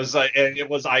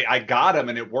 I got him,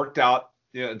 and it worked out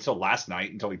until last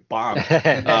night until he bombed.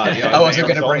 I wasn't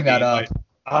going to bring that up.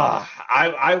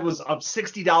 I was up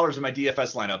 $60 in my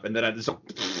DFS lineup, and then I just.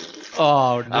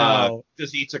 Oh no!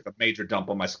 Just he took a major dump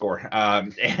on my score,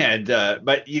 but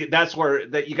that's where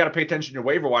you got to pay attention to your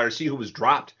waiver wire, see who was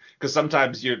dropped, because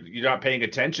sometimes you're not paying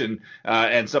attention,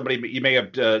 and somebody you may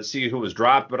have see who was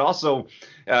dropped, but also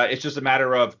it's just a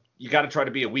matter of you got to try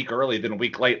to be a week early than a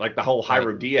week late, like the whole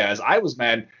Jairo Diaz.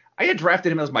 I had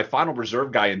drafted him as my final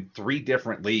reserve guy in 3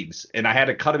 different leagues, and I had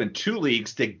to cut him in 2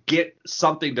 leagues to get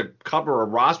something to cover a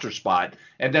roster spot,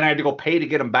 and then I had to go pay to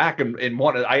get him back in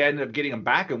one. I ended up getting him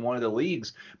back in one of the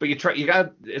leagues. But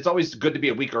it's always good to be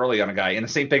a week early on a guy, and the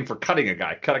same thing for cutting a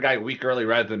guy. Cut a guy a week early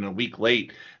rather than a week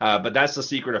late. But that's the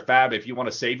secret of fab. If you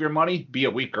want to save your money, be a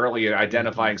week early in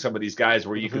identifying some of these guys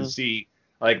where you can see,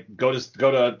 go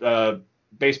to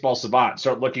Baseball Savant,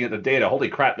 start looking at the data. Holy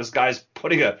crap, this guy's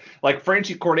putting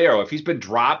Franchi Cordero, if he's been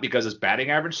dropped because his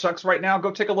batting average sucks right now,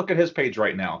 go take a look at his page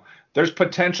right now. There's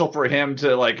potential for him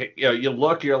to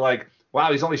you're like, wow,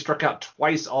 he's only struck out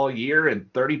twice all year in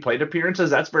 30 plate appearances.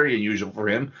 That's very unusual for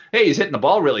him. Hey, he's hitting the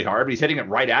ball really hard, but he's hitting it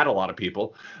right at a lot of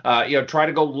people. Try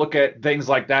to go look at things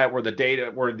like that where the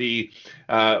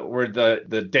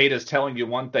data is telling you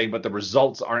one thing, but the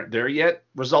results aren't there yet.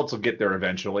 Results will get there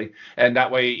eventually. And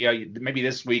that way, maybe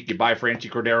this week you buy Franchi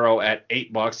Cordero at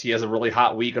 $8. He has a really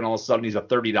hot week, and all of a sudden he's a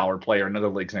 $30 player in other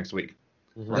leagues next week.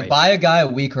 Right. To buy a guy a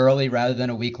week early rather than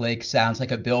a week late sounds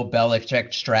like a Bill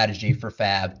Belichick strategy for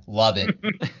fab. Love it.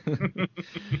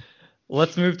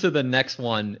 Let's move to the next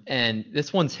one, and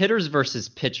this one's hitters versus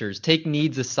pitchers. Take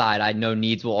needs aside. I know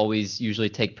needs will always usually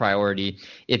take priority.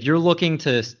 If you're looking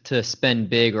to spend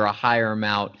big or a higher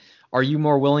amount, are you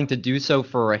more willing to do so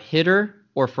for a hitter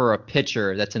or for a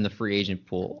pitcher that's in the free agent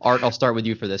pool? Art, I'll start with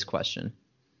you for this question.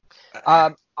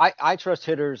 I trust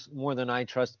hitters more than I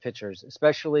trust pitchers,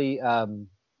 especially I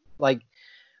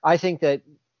think that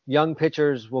young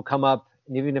pitchers will come up,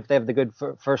 and even if they have the good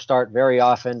first start, very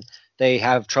often they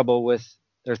have trouble with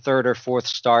their third or fourth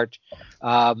start,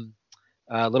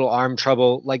 little arm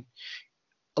trouble. Like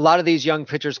a lot of these young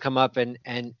pitchers come up and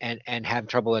have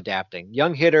trouble adapting.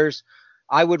 Young hitters,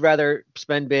 I would rather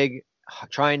spend big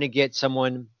trying to get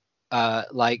someone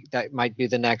like that might be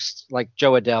the next, like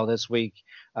Joe Adell this week.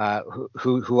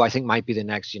 Who I think might be the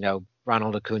next,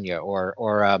 Ronald Acuna or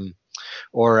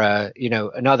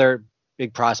another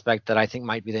big prospect that I think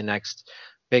might be the next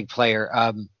big player.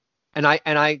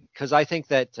 Because I think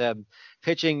that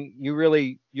pitching,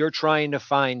 you're trying to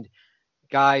find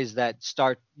guys that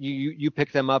start you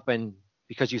pick them up and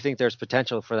because you think there's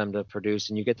potential for them to produce,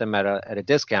 and you get them at a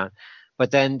discount,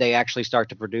 but then they actually start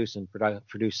to produce and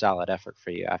produce solid effort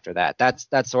for you after that.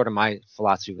 That's sort of my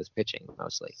philosophy with pitching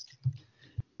mostly.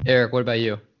 Eric, what about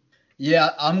you?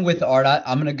 Yeah, I'm with Art.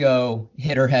 I'm going to go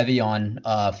hitter heavy on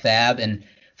Fab. And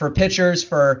for pitchers,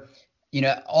 for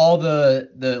all the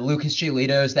Lucas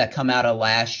Giolito's that come out of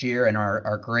last year and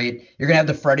are great, you're going to have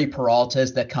the Freddie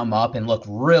Peraltas that come up and look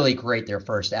really great their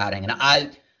first outing. And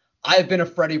I've been a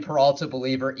Freddie Peralta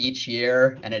believer each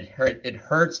year, and it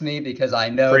hurts me because I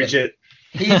know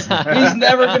he's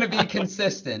never going to be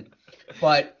consistent.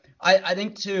 But I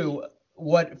think too,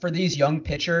 for these young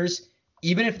pitchers,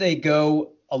 even if they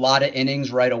go a lot of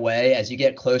innings right away, as you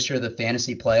get closer to the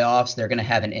fantasy playoffs, they're going to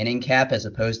have an inning cap as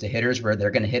opposed to hitters where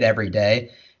they're going to hit every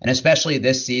day. And especially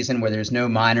this season where there's no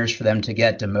minors for them to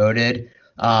get demoted.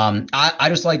 I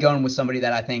just like going with somebody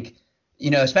that I think,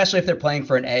 especially if they're playing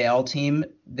for an AL team,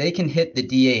 they can hit the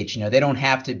DH. They don't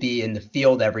have to be in the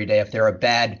field every day if they're a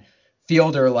bad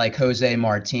fielder like Jose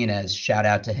Martinez. Shout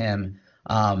out to him.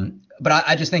 But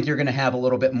I just think you're going to have a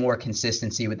little bit more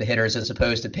consistency with the hitters as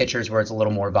opposed to pitchers where it's a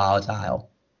little more volatile.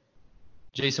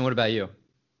 Jason, what about you?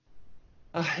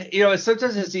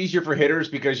 Sometimes it's easier for hitters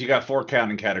because you got 4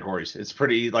 counting categories. It's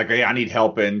pretty like, hey, I need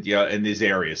help in these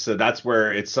areas. So that's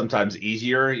where it's sometimes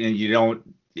easier. And you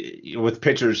don't, with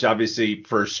pitchers, obviously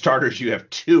for starters, you have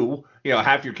 2,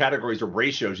 half your categories are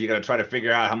ratios. You got to try to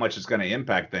figure out how much it's going to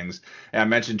impact things. And I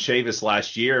mentioned Chavis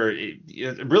last year.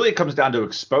 It really comes down to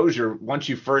exposure. Once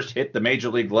you first hit the major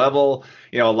league level,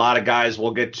 a lot of guys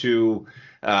will get to,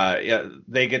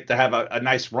 they get to have a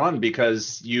nice run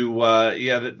because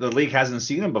the league hasn't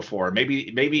seen them before.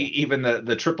 Maybe even the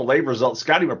AAA results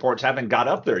scouting reports haven't got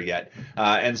up there yet,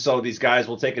 and so these guys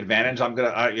will take advantage.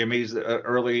 He's an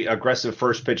early aggressive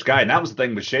first pitch guy, and that was the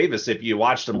thing with Chavis. If you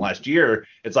watched him last year,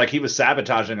 it's like he was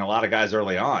sabotaging a lot of guys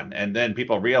early on, and then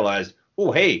people realized, oh,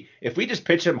 hey, if we just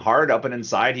pitch him hard up and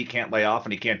inside, he can't lay off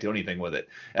and he can't do anything with it.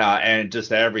 And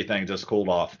just everything just cooled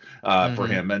off for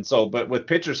him. And so, but with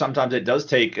pitchers, sometimes it does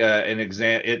take for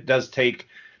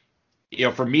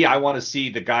me, I want to see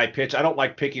the guy pitch. I don't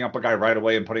like picking up a guy right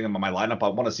away and putting him in my lineup. I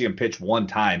want to see him pitch one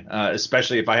time,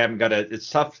 especially if I haven't got it's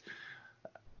tough.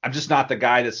 I'm just not the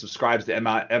guy that subscribes to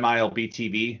MILB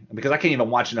TV because I can't even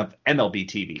watch enough MLB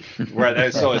TV.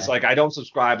 So it's like I don't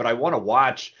subscribe, but I want to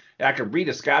watch. I could read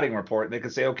a scouting report and they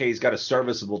could say, okay, he's got a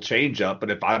serviceable changeup.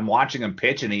 But if I'm watching him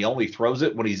pitch and he only throws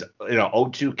it when he's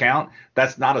 0-2 count,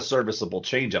 that's not a serviceable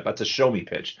changeup. That's a show me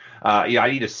pitch. I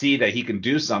need to see that he can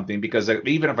do something because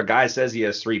even if a guy says he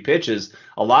has 3 pitches,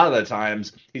 a lot of the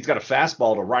times he's got a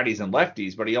fastball to righties and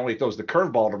lefties, but he only throws the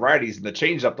curveball to righties and the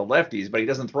changeup to lefties, but he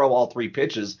doesn't throw all 3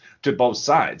 pitches to both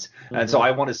sides. Mm-hmm. And so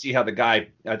I want to see how the guy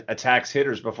attacks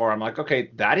hitters before I'm like, okay,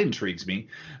 that intrigues me.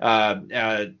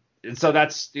 And so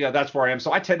that's where I am.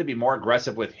 So I tend to be more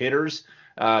aggressive with hitters.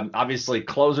 Obviously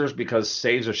closers because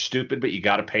saves are stupid, but you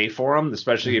got to pay for them,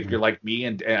 especially if you're like me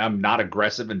and I'm not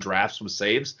aggressive in drafts with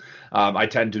saves. I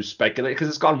tend to speculate because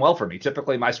it's gone well for me.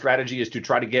 Typically my strategy is to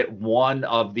try to get one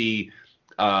of the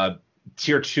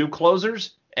tier 2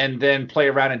 closers and then play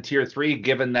around in tier 3,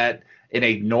 given that in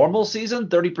a normal season,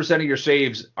 30% of your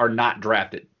saves are not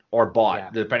drafted or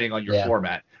bought, depending on your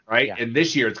format. Right. Yeah. And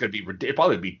this year it's going to be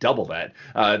probably be double that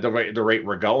the rate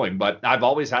we're going. But I've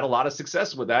always had a lot of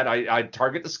success with that. I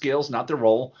target the skills, not the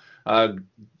role.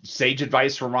 Sage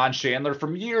advice from Ron Chandler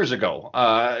from years ago.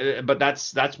 But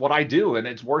that's what I do. And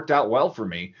it's worked out well for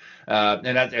me.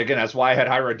 And that's why I had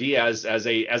Jairo Diaz as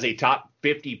a top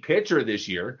 50 pitcher this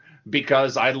year,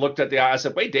 because I looked at I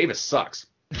said, Wade Davis sucks.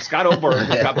 Scott Oberg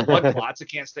got blood clots and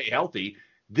can't stay healthy.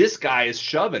 This guy is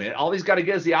shoving it. All he's got to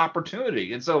get is the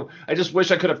opportunity. And so I just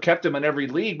wish I could have kept him in every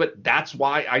league, but that's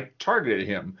why I targeted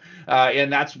him.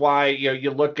 And that's why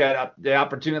you look at the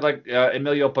opportunity like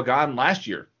Emilio Pagan last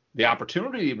year. The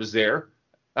opportunity was there.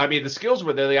 I mean, the skills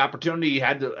were there. The opportunity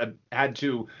had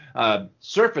to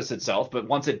surface itself. But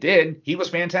once it did, he was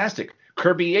fantastic.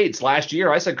 Kirby Yates last year,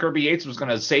 I said Kirby Yates was going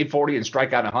to save 40 and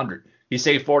strike out 100. He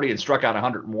saved 40 and struck out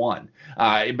 101.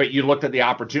 But you looked at the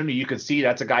opportunity. You could see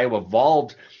that's a guy who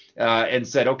evolved and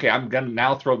said, okay, I'm going to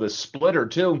now throw the splitter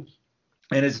too.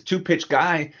 And he's a 2-pitch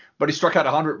guy, but he struck out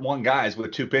 101 guys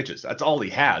with 2 pitches. That's all he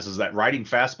has is that riding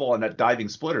fastball and that diving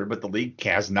splitter, but the league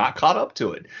has not caught up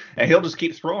to it. And he'll just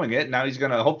keep throwing it. Now he's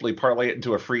going to hopefully parlay it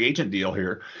into a free agent deal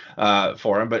here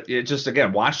for him. But it just,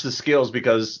 again, watch the skills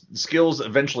because skills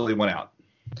eventually went out.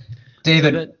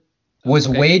 David, was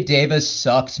Wade Davis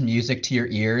sucks music to your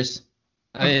ears?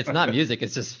 I mean, it's not music.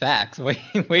 It's just facts. Wade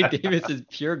Davis is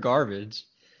pure garbage.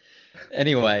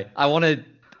 Anyway, I want to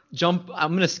I'm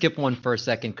gonna skip one for a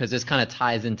second because this kind of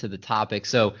ties into the topic.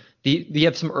 So we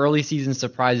have some early season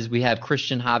surprises. We have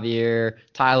Christian Javier,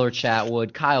 Tyler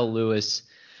Chatwood, Kyle Lewis.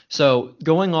 So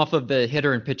going off of the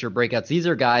hitter and pitcher breakouts, these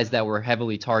are guys that were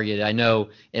heavily targeted. I know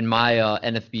in my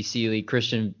NFBC league,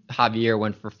 Christian Javier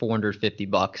went for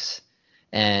 $450,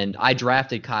 and I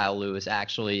drafted Kyle Lewis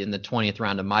actually in the 20th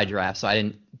round of my draft, so I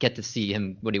didn't get to see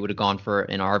him what he would have gone for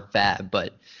in our fab.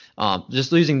 But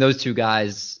just losing those two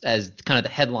guys as kind of the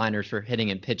headliners for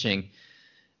hitting and pitching.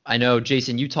 I know,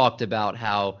 Jason, you talked about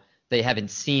how they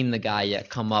haven't seen the guy yet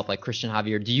come up like Christian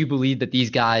Javier. Do you believe that these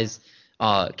guys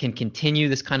can continue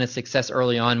this kind of success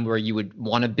early on where you would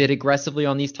want to bid aggressively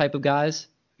on these type of guys?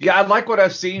 Yeah, I like what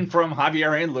I've seen from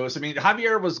Javier and Lewis. I mean,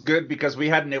 Javier was good because we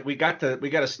got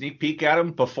a sneak peek at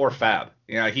him before Fab.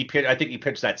 You know, I think he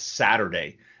pitched that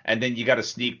Saturday, and then you got a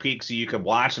sneak peek so you could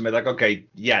watch him and be like, okay,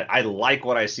 yeah, I like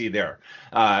what I see there.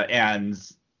 And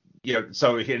you know,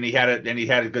 so he had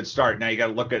a good start. Now you got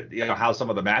to look at how some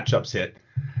of the matchups hit,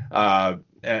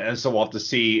 and so we'll have to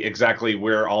see exactly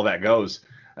where all that goes.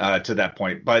 To that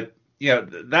point, but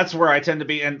that's where I tend to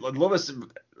be. And Lewis,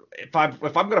 if I'm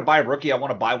going to buy a rookie, I want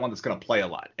to buy one that's going to play a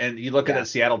lot. And you look at that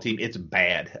Seattle team; it's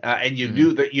bad. And you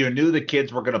knew the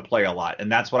kids were going to play a lot,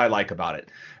 and that's what I like about it.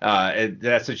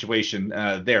 That situation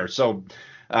there. So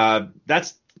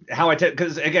that's how I tend.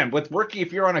 Because again, with rookie,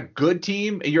 if you're on a good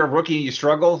team and you're a rookie and you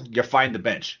struggle, you find the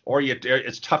bench, or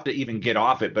it's tough to even get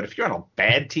off it. But if you're on a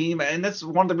bad team, and that's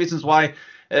one of the reasons why.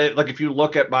 Like if you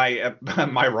look at my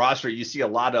my roster, you see a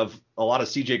lot of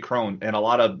CJ Cron and a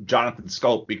lot of Jonathan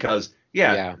Scope because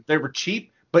they were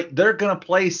cheap, but they're gonna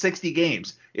play 60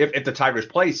 games if the Tigers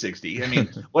play 60. I mean,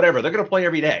 whatever, they're gonna play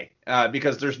every day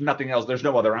because there's nothing else. There's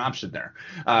no other option there,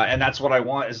 and that's what I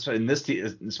want. Especially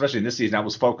in this season, I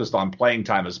was focused on playing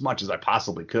time as much as I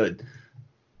possibly could.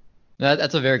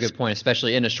 That's a very good point,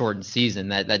 especially in a shortened season.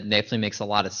 That definitely makes a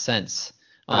lot of sense.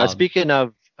 Speaking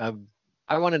of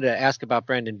I wanted to ask about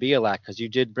Brandon Bielak because you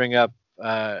did bring up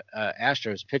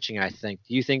Astros pitching. I think.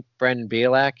 Do you think Brandon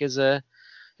Bielak is a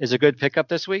good pickup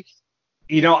this week?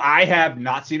 I have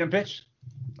not seen him pitch.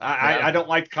 I don't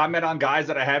like to comment on guys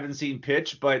that I haven't seen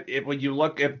pitch, but when you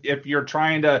look, if you're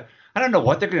trying to, I don't know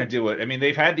what they're going to do with. I mean,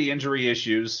 they've had the injury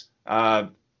issues.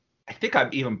 I think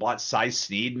I've even bought Cy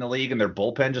Snead in the league in their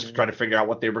bullpen just to try to figure out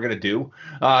what they were going to do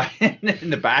in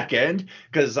the back end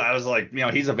because I was like,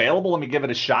 he's available. Let me give it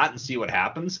a shot and see what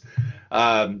happens.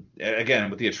 Again,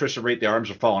 with the attrition rate, the arms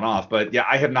are falling off. But yeah,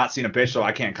 I have not seen a pitch, so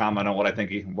I can't comment on what I think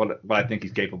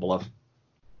he's capable of.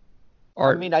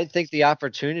 I mean, I think the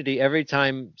opportunity every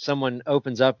time someone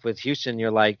opens up with Houston,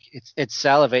 you're like, it's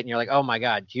salivating. You're like, oh my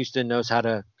God, Houston knows how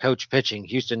to coach pitching.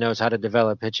 Houston knows how to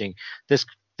develop pitching.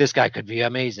 This guy could be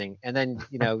amazing. And then,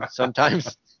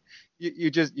 sometimes you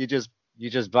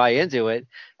just buy into it.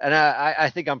 And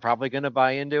I think I'm probably going to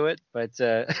buy into it, but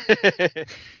it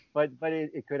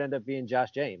could end up being Josh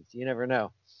James. You never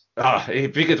know.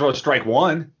 If he could throw strike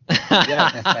one.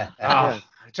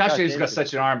 Josh James got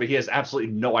such an arm, but he has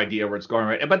absolutely no idea where it's going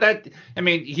right. But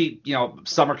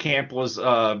summer camp was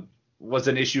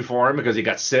an issue for him because he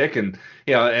got sick and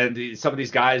some of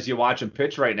these guys you watch him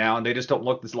pitch right now and they just don't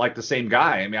look like the same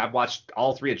guy. I mean, I've watched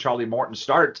all three of Charlie Morton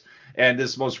start, and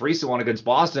this most recent one against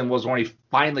Boston was when he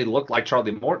finally looked like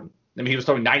Charlie Morton. I mean, he was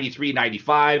throwing 93,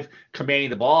 95, commanding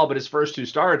the ball, but his first two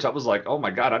starts, I was like, oh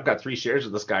my God, I've got 3 shares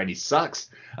of this guy and he sucks.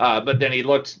 But then he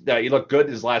looked good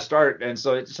in his last start, and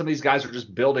so some of these guys are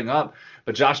just building up.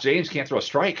 But Josh James can't throw a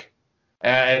strike.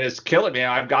 And it's killing me.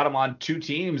 I've got him on 2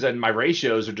 teams, and my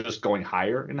ratios are just going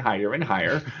higher and higher and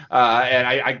higher.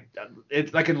 And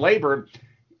it's like in labor,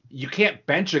 you can't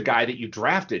bench a guy that you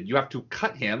drafted. You have to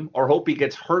cut him or hope he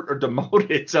gets hurt or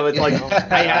demoted. So it's like,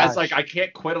 I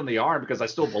can't quit on the arm because I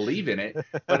still believe in it.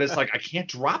 But it's like I can't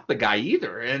drop the guy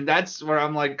either, and that's where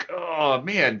I'm like, oh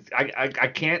man, I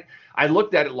can't. I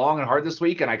looked at it long and hard this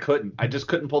week, and I couldn't. I just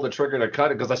couldn't pull the trigger to cut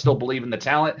it because I still believe in the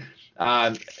talent.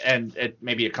 And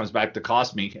maybe it comes back to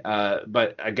cost me.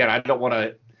 But again, I don't want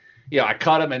to, I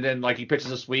cut him and then he pitches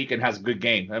this week and has a good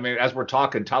game. I mean, as we're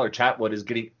talking, Tyler Chatwood is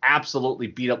getting absolutely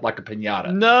beat up like a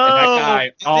piñata. No.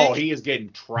 And that guy, he is getting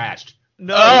trashed.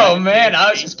 No. Oh man, I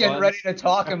was just getting ready to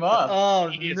talk him up.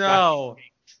 Oh no.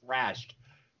 Trashed.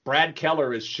 Brad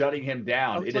Keller is shutting him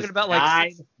down. It is about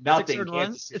 9-0.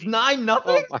 Runs. It's 9-0.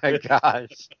 Oh my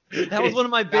gosh. That was one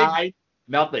of my big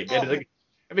 9-0.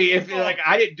 I mean, if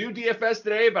I didn't do DFS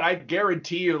today, but I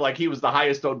guarantee you, he was the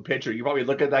highest owned pitcher. You probably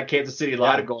look at that Kansas City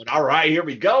line and going, all right, here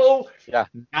we go. Yeah.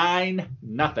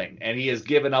 9-0. And he has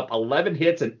given up 11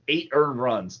 hits and 8 earned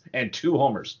runs and 2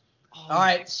 homers. All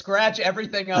right, scratch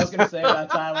everything I was going to say about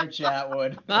Tyler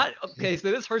Chatwood.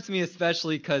 So this hurts me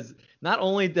especially because not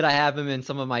only did I have him in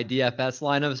some of my DFS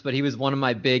lineups, but he was one of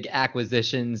my big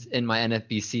acquisitions in my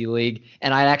NFBC league.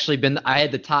 And I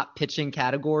had the top pitching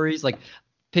categories. Like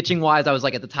pitching wise, I was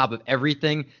like at the top of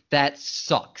everything. That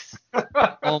sucks.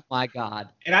 Oh my God.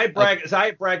 And I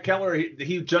have Brad Keller.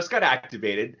 He just got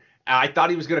activated. I thought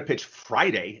he was going to pitch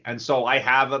Friday, and so I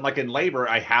have him like in labor.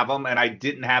 I have him, and I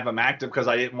didn't have him active because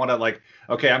I didn't want to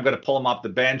I'm going to pull him off the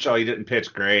bench. Oh, he didn't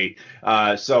pitch great.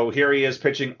 So here he is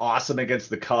pitching awesome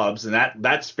against the Cubs, and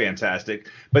that's fantastic.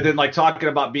 But then talking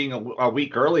about being a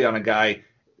week early on a guy,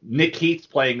 Nick Heath's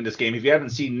playing in this game. If you haven't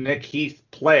seen Nick Heath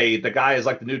play, the guy is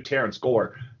like the new Terrence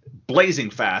Gore, blazing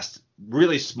fast.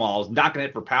 Really small, not going to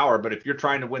hit for power, but if you're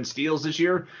trying to win steals this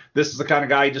year, this is the kind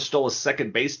of guy. He just stole his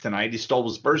second base tonight. He stole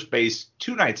his first base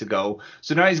 2 nights ago.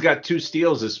 So now he's got 2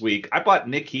 steals this week. I bought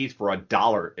Nick Heath for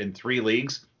 $1 in 3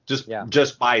 leagues just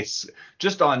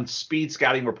on Speed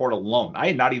Scouting Report alone. I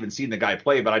had not even seen the guy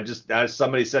play, but as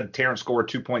somebody said, Terrence scored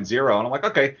 2.0, and I'm like,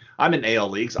 okay, I'm in AL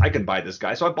leagues. I can buy this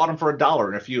guy. So I bought him for $1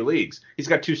 in a few leagues. He's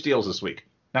got 2 steals this week.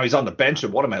 Now he's on the bench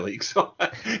in one of my leagues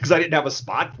because I didn't have a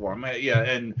spot for him.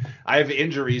 And I have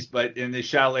injuries, but in the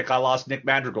shout, I lost Nick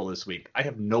Madrigal this week. I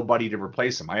have nobody to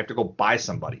replace him. I have to go buy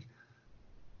somebody.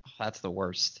 That's the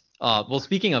worst. Well,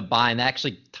 speaking of buying, that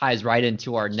actually ties right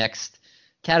into our next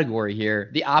category here,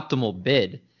 the optimal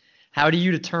bid. How do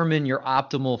you determine your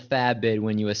optimal fab bid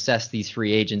when you assess these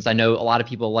free agents? I know a lot of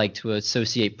people like to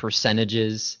associate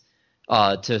percentages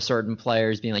to certain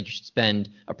players, being like you should spend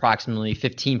approximately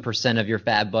 15% of your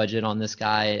fab budget on this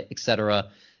guy, etc.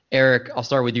 Eric, I'll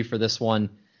start with you for this one.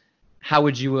 How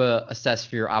would you assess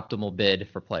for your optimal bid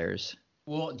for players?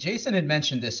 Well, Jason had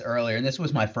mentioned this earlier, and this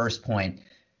was my first point.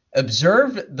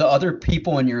 Observe the other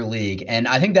people in your league. And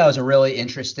I think that was a really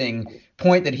interesting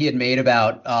point that he had made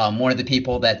about one of the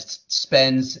people that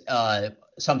spends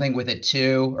something with a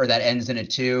 2 or that ends in a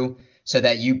 2 so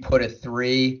that you put a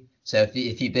 3. So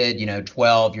if you bid,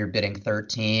 12, you're bidding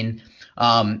 13,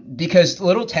 because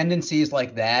little tendencies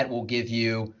like that will give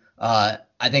you, I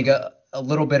think, a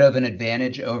little bit of an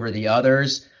advantage over the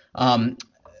others. My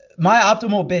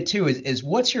optimal bid too is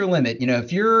what's your limit?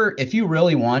 If you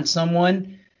really want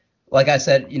someone, like I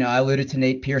said, I alluded to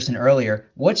Nate Pearson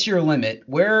earlier. What's your limit?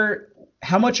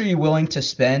 How much are you willing to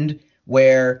spend?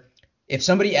 Where if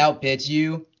somebody outbids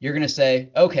you, you're going to say,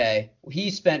 okay,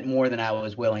 he spent more than I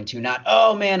was willing to. Not,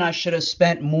 oh, man, I should have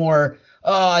spent more.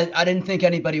 Oh, I didn't think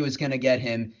anybody was going to get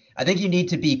him. I think you need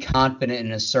to be confident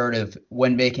and assertive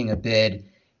when making a bid.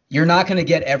 You're not going to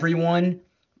get everyone,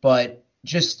 but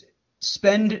just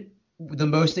spend the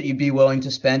most that you'd be willing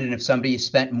to spend. And if somebody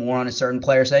spent more on a certain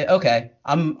player, say, okay,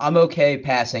 I'm okay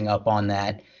passing up on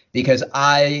that because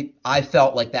I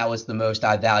felt like that was the most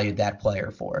I valued that player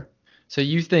for. So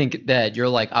you think that you're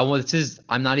like,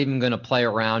 I'm not even going to play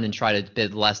around and try to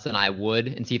bid less than I would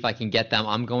and see if I can get them.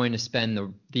 I'm going to spend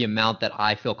the amount that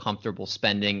I feel comfortable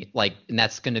spending, and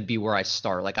that's going to be where I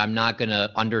start. I'm not going to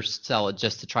undersell it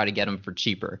just to try to get them for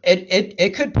cheaper.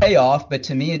 It could pay off, but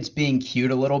to me, it's being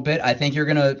cute a little bit. I think you're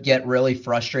going to get really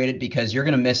frustrated because you're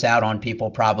going to miss out on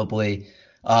people probably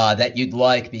that you'd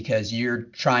like because you're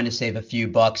trying to save a few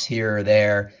bucks here or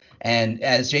there. And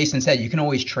as Jason said, you can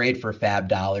always trade for fab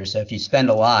dollars. So if you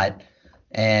spend a lot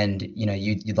and,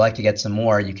 you'd like to get some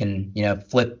more, you can,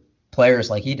 flip players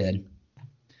like he did.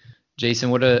 Jason,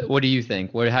 what do you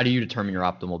think? How do you determine your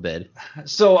optimal bid?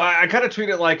 So I kind of treat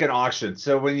it like an auction.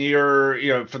 So when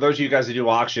you're, for those of you guys that do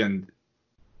auction,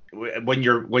 when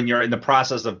you're in the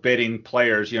process of bidding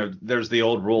players, there's the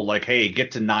old rule hey, get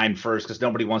to 9 first because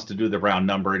nobody wants to do the round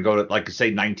number and go to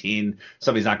say 19.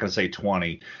 Somebody's not going to say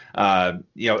 20.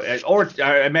 Or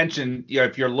I mentioned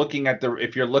if you're looking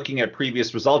at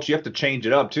previous results, you have to change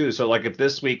it up too. So if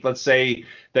this week, let's say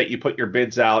that you put your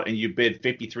bids out and you bid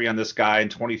 53 on this guy and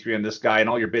 23 on this guy, and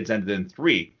all your bids ended in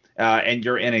 3. And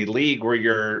you're in a league where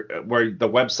the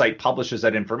website publishes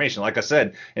that information. Like I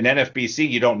said, in NFBC,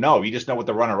 you don't know. You just know what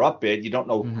the runner-up bid. You don't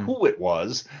know who it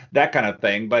was, that kind of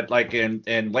thing. But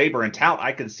in Labor and Tout,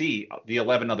 I can see the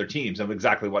 11 other teams of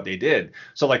exactly what they did.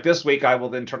 So this week, I will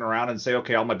then turn around and say,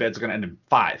 okay, all my bids are going to end in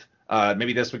 5.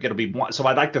 Maybe this week it'll be 1. So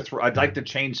I'd like to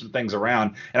change some things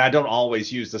around, and I don't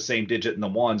always use the same digit in the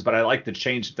ones, but I like to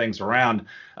change things around.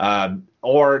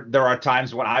 Or there are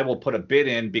times when I will put a bid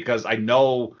in because I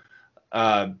know.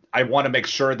 I want to make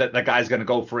sure that the guy's going to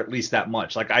go for at least that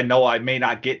much. I know I may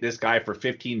not get this guy for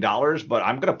 $15, but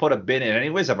I'm going to put a bid in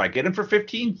anyways. If I get him for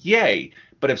 15, yay.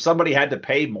 But if somebody had to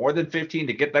pay more than 15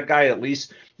 to get that guy, at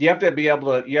least you have to be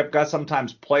able to, you have got to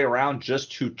sometimes play around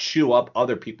just to chew up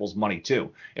other people's money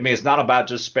too. I mean, it's not about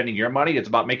just spending your money. It's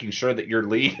about making sure that your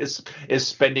league is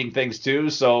spending things too.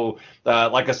 So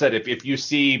like I said, if you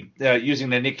see using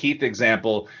the Nick Heath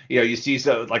example, you see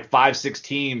like 5-6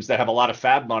 teams that have a lot of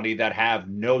fab money that have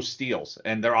no steals,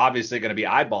 and they're obviously going to be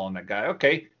eyeballing that guy.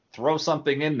 Okay, throw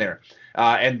something in there.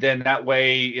 And then that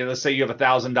way, let's say you have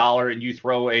 $1,000 and you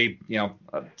throw a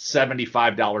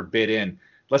 $75 bid in.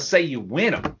 Let's say you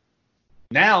win them.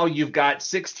 Now you've got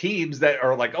 6 teams that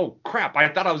are like, oh crap, I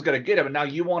thought I was going to get him, and now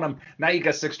you want him. Now you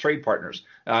got 6 trade partners,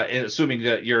 assuming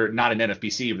that you're not an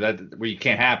NFBC where you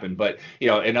can't happen. But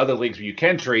in other leagues where you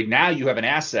can trade, now you have an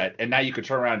asset, and now you can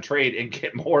turn around and trade and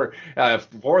get more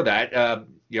for that.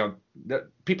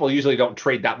 People usually don't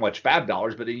trade that much fab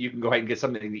dollars, but then you can go ahead and get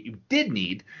something that you did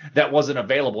need that wasn't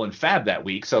available in fab that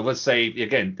week. So let's say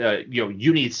again,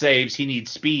 you need saves, he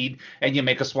needs speed, and you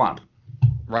make a swamp.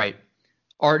 Right.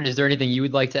 Art, is there anything you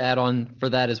would like to add on for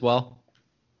that as well?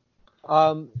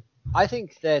 I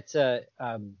think that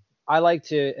I like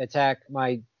to attack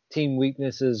my team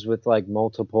weaknesses with like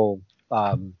multiple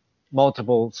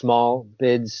small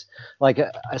bids, like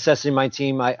assessing my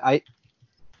team. I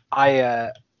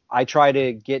try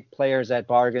to get players at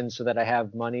bargains so that I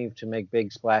have money to make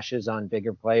big splashes on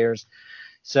bigger players.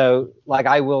 So like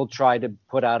I will try to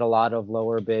put out a lot of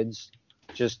lower bids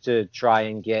just to try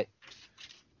and get,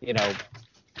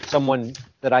 someone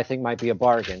that I think might be a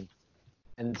bargain.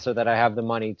 And so that I have the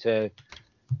money to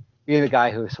be the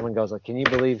guy who someone goes like, can you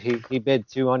believe he bid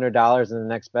 $200 and the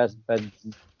next best bid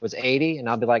was 80? And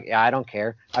I'll be like, yeah, I don't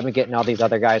care. I've been getting all these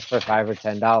other guys for $5 or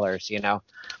 $10,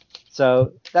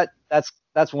 So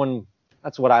that's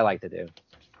what I like to do.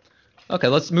 Okay,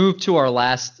 let's move to our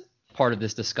last part of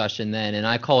this discussion then, and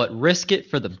I call it risk it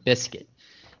for the biscuit.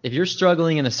 If you're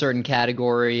struggling in a certain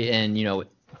category, and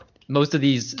most of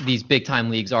these big time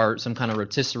leagues are some kind of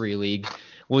rotisserie league,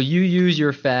 will you use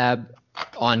your fab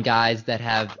on guys that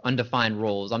have undefined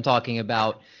roles? I'm talking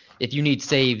about if you need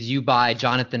saves, you buy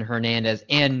Jonathan Hernandez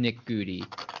and Nick Goody.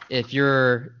 If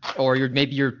you're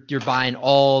buying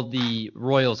all the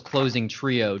Royals closing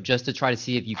trio just to try to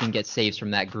see if you can get saves from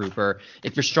that group. Or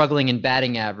if you're struggling in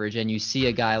batting average and you see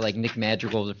a guy like Nick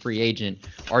Madrigal as a free agent,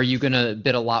 are you going to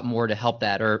bid a lot more to help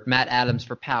that? Or Matt Adams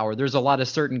for power. There's a lot of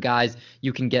certain guys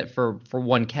you can get for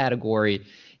one category.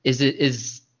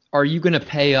 Are you going to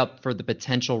pay up for the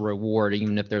potential reward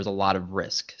even if there's a lot of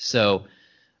risk? So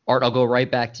Art, I'll go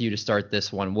right back to you to start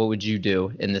this one. What would you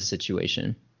do in this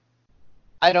situation?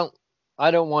 I don't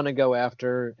want to go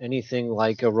after anything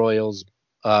like a Royals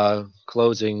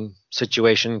closing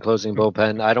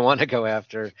bullpen. I don't want to go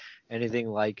after anything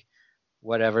like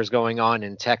whatever's going on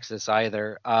in Texas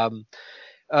either. But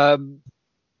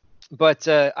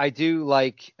I do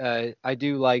like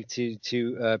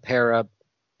to pair up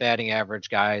batting average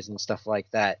guys and stuff like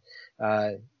that.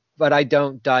 But I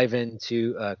don't dive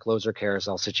into closer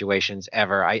carousel situations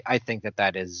ever. I think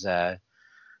that is,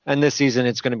 and this season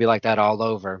it's going to be like that all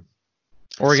over.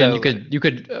 Or again, you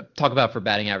could talk about for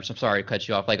batting average. I'm sorry to cut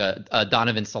you off. Like a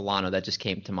Donovan Solano that just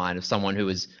came to mind of someone who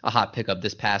was a hot pickup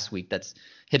this past week that's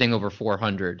hitting over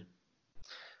 400.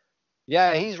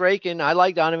 Yeah, he's raking. I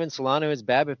like Donovan Solano. His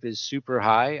BABIP is super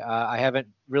high. I haven't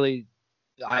really.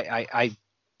 I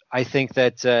think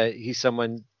that he's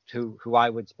someone who I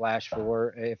would splash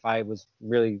for if I was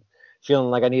really feeling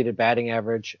like I needed batting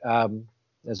average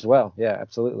as well. Yeah,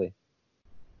 absolutely.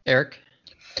 Eric?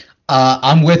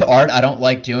 I'm with Art. I don't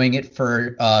like doing it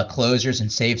for closers and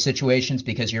save situations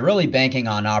because you're really banking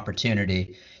on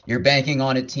opportunity. You're banking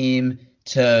on a team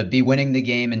to be winning the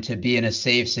game and to be in a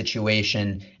save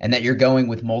situation, and that you're going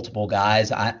with multiple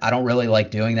guys. I don't really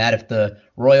like doing that. If the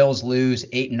Royals lose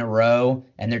 8 in a row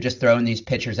and they're just throwing these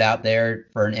pitchers out there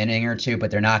for an inning or two, but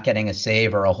they're not getting a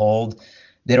save or a hold,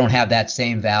 they don't have that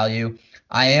same value.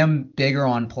 I am bigger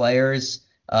on players.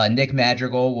 Nick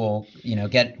Madrigal will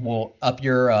up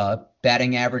your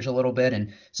batting average a little bit,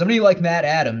 and somebody like Matt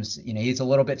Adams, he's a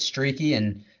little bit streaky,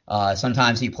 and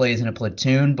sometimes he plays in a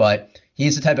platoon, but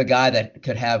he's the type of guy that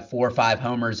could have 4 or 5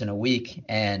 homers in a week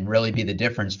and really be the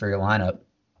difference for your lineup.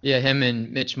 Yeah, him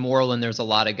and Mitch Moreland, there's a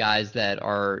lot of guys that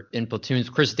are in platoons.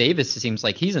 Chris Davis, it seems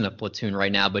like he's in a platoon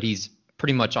right now, but he's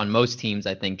pretty much on most teams,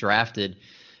 I think, drafted.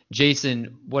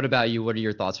 Jason, what about you? What are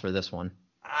your thoughts for this one?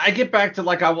 I get back to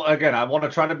I want to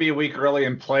try to be a week early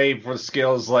and play for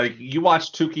skills. Like you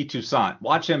watch Touki Toussaint,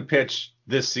 watch him pitch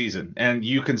this season, and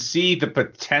you can see the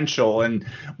potential. And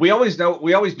we always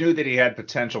knew that he had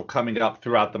potential coming up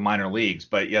throughout the minor leagues.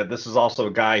 But yeah, this is also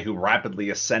a guy who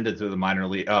rapidly ascended through the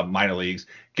minor leagues,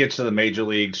 gets to the major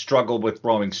leagues, struggled with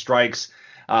throwing strikes.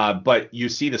 But you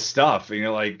see the stuff, and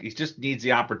you're like, he just needs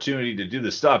the opportunity to do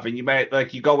the stuff. And you might,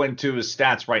 like, you go into his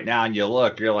stats right now and you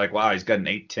look, you're like, wow, he's got an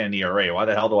 8.10 ERA. Why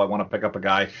the hell do I want to pick up a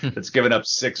guy that's given up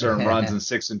 6 earned runs in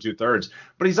 6 2/3?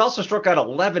 But he's also struck out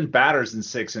 11 batters in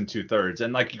 6 2/3.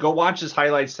 And like, you go watch his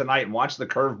highlights tonight and watch the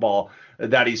curveball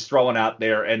that he's throwing out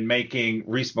there and making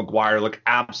Reese McGuire look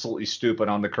absolutely stupid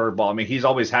on the curveball. I mean, he's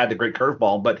always had the great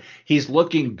curveball, but he's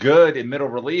looking good in middle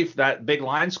relief, that big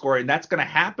line score, and that's going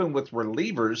to happen with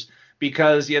relievers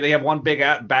because they have one big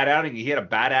bad outing. He had a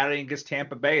bad outing against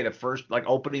Tampa Bay the first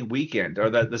opening weekend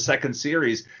or the second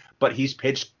series, but he's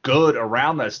pitched good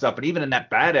around that stuff. And even in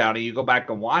that bad outing, you go back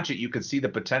and watch it, you can see the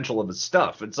potential of his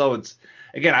stuff. And so it's,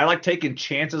 again, I like taking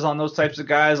chances on those types of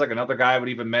guys. Like another guy I would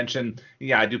even mention,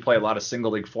 I do play a lot of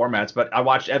single league formats, but I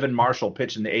watched Evan Marshall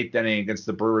pitch in the 8th inning against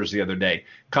the Brewers the other day.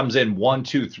 Comes in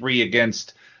 1-2-3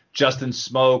 against Justin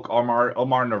Smoke,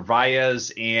 Omar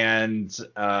Narvaez, and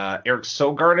Eric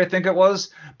Sogard, I think it was.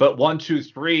 But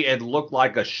 1-2-3, it looked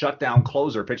like a shutdown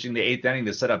closer pitching the 8th inning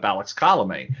to set up Alex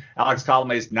Colomé. Alex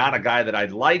Colomé is not a guy that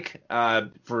I'd like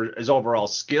for his overall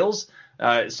skills.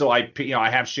 So I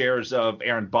have shares of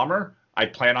Aaron Bummer. I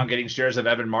plan on getting shares of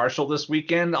Evan Marshall this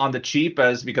weekend on the cheap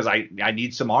because I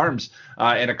need some arms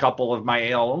in a couple of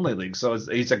my AL only leagues. So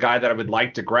he's a guy that I would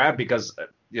like to grab because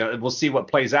we'll see what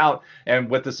plays out. And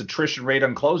with this attrition rate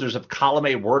on closers, if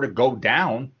Colomé were to go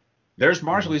down, there's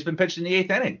Marshall. He's been pitched in the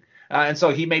 8th inning. And so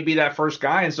he may be that first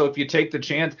guy. And so if you take the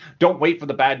chance, don't wait for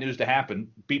the bad news to happen.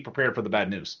 Be prepared for the bad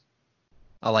news.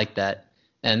 I like that.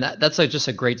 And that's just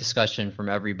a great discussion from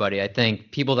everybody. I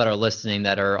think people that are listening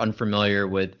that are unfamiliar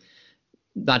with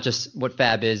not just what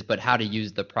FAB is, but how to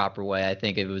use the proper way. I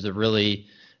think it was a really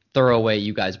thorough way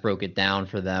you guys broke it down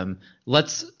for them.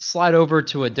 Let's slide over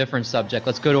to a different subject.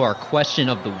 Let's go to our question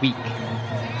of the week.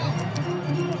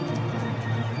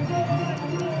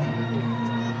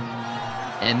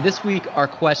 And this week, our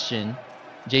question,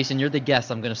 Jason, you're the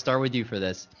guest. I'm going to start with you for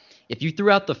this. If you threw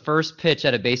out the first pitch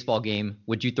at a baseball game,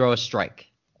 would you throw a strike?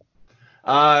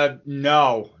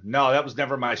 No, that was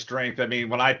never my strength. I mean,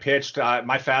 when I pitched,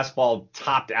 my fastball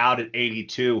topped out at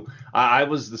 82. I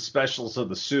was the specialist of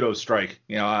the pseudo strike.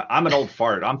 I'm an old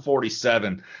fart. I'm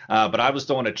 47, but I was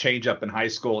throwing a changeup in high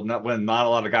school when not a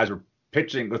lot of guys were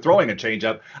throwing a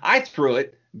changeup. I threw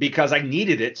it because I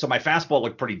needed it, so my fastball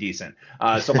looked pretty decent.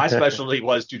 So my specialty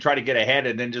was to try to get ahead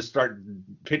and then just start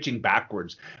pitching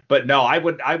backwards. But no, I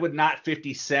would not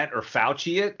 50 Cent or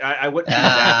Fauci it. I wouldn't do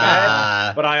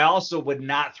that bad. But I also would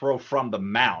not throw from the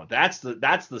mound. That's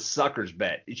the sucker's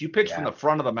bet. If you pitch from the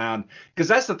front of the mound, because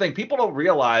that's the thing. People don't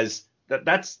realize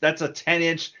that's a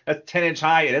 10-inch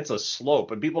high and it's a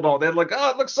slope, and people don't. They're like,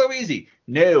 oh, it looks so easy.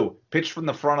 No, pitch from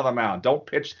the front of the mound. Don't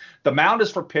pitch. The mound is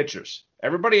for pitchers.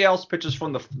 Everybody else pitches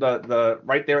from the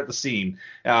right there at the seam.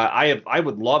 I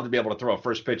would love to be able to throw a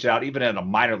first pitch out, even in a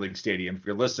minor league stadium. If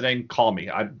you're listening, call me.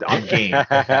 I'm game.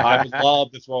 I would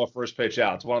love to throw a first pitch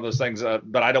out. It's one of those things,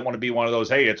 but I don't want to be one of those,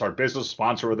 hey, it's our business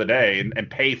sponsor of the day and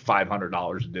pay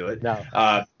 $500 to do it. No.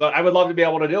 But I would love to be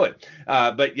able to do it.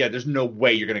 But yeah, there's no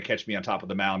way you're going to catch me on top of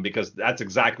the mound because that's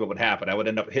exactly what would happen. I would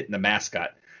end up hitting the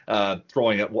mascot,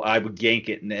 throwing it. I would yank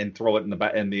it and throw it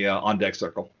in the on deck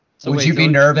circle. So would you be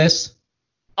nervous?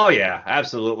 Oh yeah,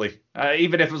 absolutely.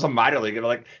 Even if it was a minor league,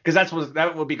 because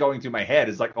that would be going through my head.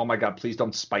 Is like, oh my God, please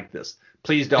don't spike this.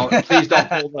 Please don't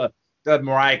pull the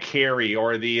Mariah Carey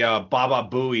or the Baba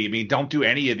Booey. I mean, don't do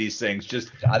any of these things.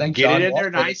 Just get it in there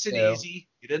nice and easy.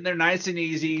 Get in there nice and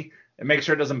easy. And make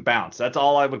sure it doesn't bounce. That's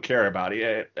all I would care about.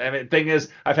 I mean, the thing is,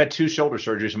 I've had 2 shoulder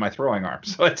surgeries in my throwing arm,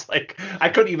 so it's like I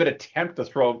couldn't even attempt to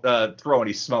throw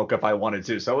any smoke if I wanted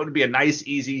to. So it would be a nice,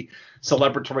 easy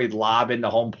celebratory lob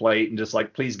into home plate, and just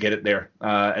like, please get it there.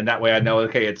 And that way I know,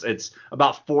 okay, it's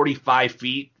about 45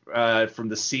 feet from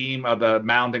the seam of the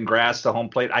mound and grass to home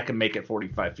plate. I can make it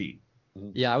 45 feet.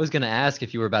 Yeah, I was going to ask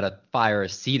if you were about to fire a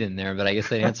seed in there, but I guess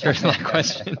that answers my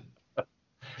question.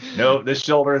 No, this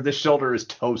shoulder is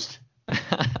toast.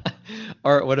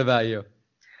 Art, what about you?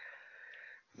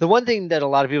 The one thing that a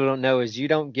lot of people don't know is you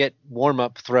don't get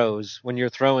warm-up throws when you're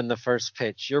throwing the first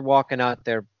pitch. You're walking out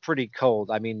there pretty cold.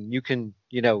 I mean, you can,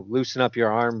 loosen up your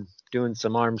arm, doing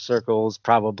some arm circles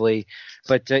probably,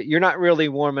 but you're not really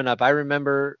warming up. I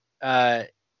remember I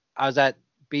was at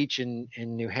beach in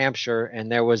New Hampshire,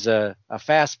 and there was a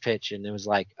fast pitch, and it was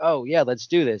like, oh, yeah, let's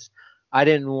do this. I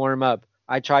didn't warm up.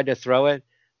 I tried to throw it.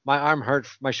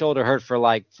 My shoulder hurt for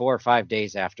like 4 or 5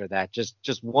 days after that.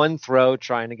 Just one throw,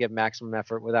 trying to give maximum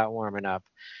effort without warming up.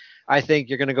 I think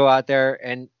you're going to go out there,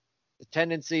 and the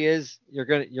tendency is you're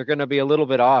going to be a little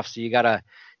bit off. So you gotta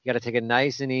take it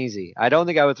nice and easy. I don't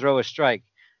think I would throw a strike.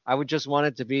 I would just want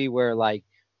it to be where like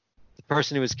the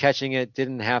person who was catching it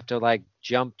didn't have to like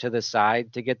jump to the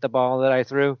side to get the ball that I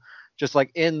threw, just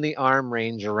like in the arm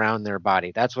range around their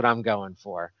body. That's what I'm going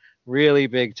for. Really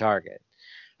big target.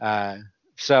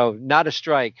 So not a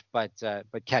strike, but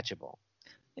catchable.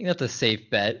 I think that's a safe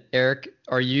bet. Eric,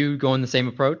 are you going the same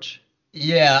approach?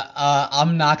 Yeah,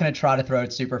 I'm not going to try to throw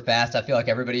it super fast. I feel like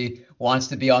everybody wants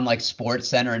to be on like Sports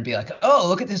Center and be like, oh,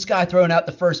 look at this guy throwing out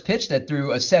the first pitch that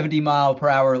threw a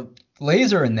 70-mile-per-hour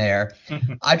laser in there.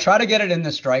 I try to get it in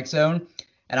the strike zone,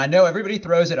 and I know everybody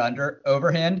throws it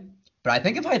overhand, but I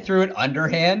think if I threw it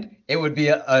underhand, it would be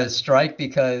a strike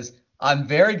because I'm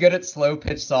very good at slow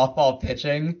pitch softball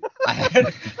pitching. I've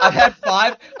had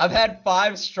five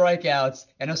strikeouts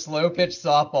in a slow pitch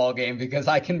softball game because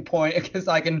I can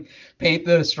paint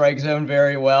the strike zone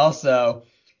very well. So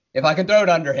if I can throw it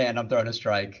underhand, I'm throwing a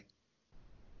strike.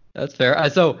 That's fair.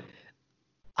 So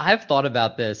I've thought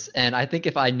about this, and I think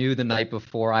if I knew the night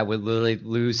before, I would literally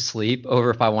lose sleep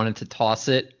over if I wanted to toss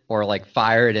it or like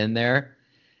fire it in there.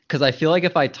 Because I feel like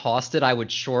if I tossed it, I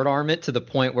would short arm it to the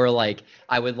point where like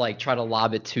I would like try to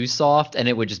lob it too soft and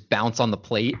it would just bounce on the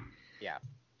plate. Yeah.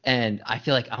 And I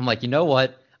feel like I'm like, you know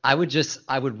what? I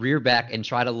would rear back and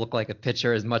try to look like a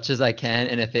pitcher as much as I can.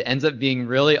 And if it ends up being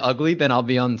really ugly, then I'll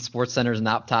be on SportsCenter's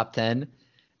not top 10.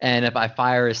 And if I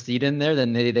fire a seed in there,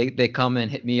 then they come and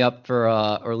hit me up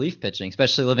for relief pitching,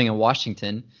 especially living in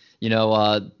Washington.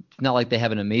 Not like they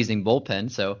have an amazing bullpen.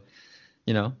 So,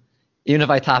 even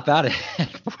if I top out at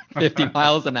 50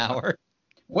 miles an hour.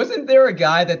 Wasn't there a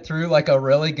guy that threw like a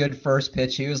really good first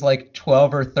pitch? He was like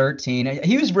 12 or 13.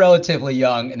 He was relatively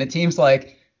young, and the team's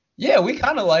like, yeah, we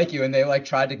kind of like you. And they like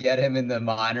tried to get him in the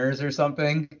minors or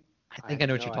something. I think I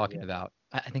know what you're talking about.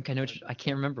 I think I know. I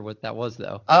can't remember what that was,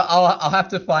 though. I'll have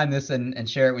to find this and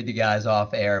share it with you guys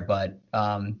off air. But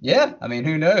yeah, I mean,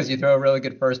 who knows? You throw a really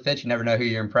good first pitch, you never know who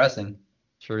you're impressing.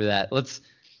 True that. Let's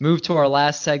move to our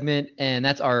last segment, and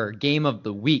that's our game of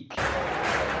the week.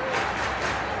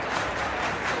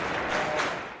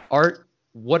 Art,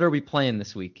 what are we playing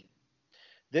this week?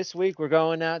 This week we're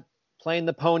going out playing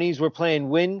the ponies. We're playing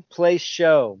win, place,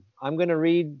 show. We're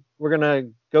going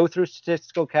to go through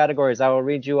statistical categories. I will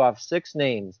read you off 6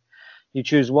 names. You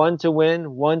choose 1 to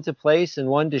win, 1 to place, and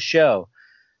 1 to show.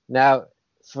 Now,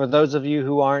 for those of you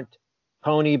who aren't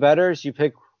pony bettors, you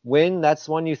pick win. That's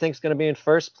the one you think is going to be in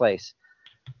first place.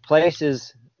 Place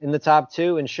is in the top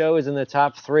 2 and show is in the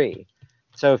top 3.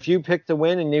 So if you pick to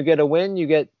win and you get a win, you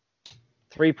get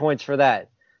 3 points for that.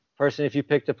 Person, if you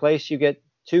pick to place, you get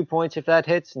 2 points if that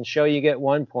hits, and show you get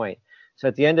 1 point. So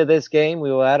at the end of this game,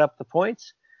 we will add up the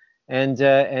points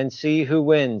and see who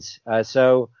wins.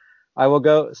 So I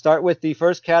will start with the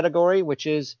first category, which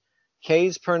is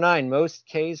Ks per 9, most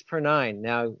Ks per 9.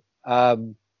 Now,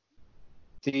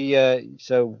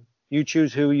 so you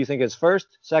choose who you think is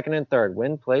first, second, and third.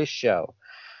 Win, place, show.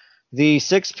 The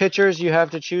 6 pitchers you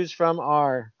have to choose from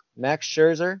are Max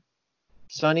Scherzer,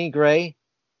 Sonny Gray,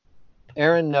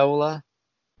 Aaron Nola,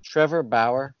 Trevor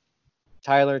Bauer,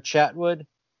 Tyler Chatwood,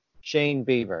 Shane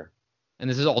Bieber. And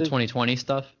this is all 2020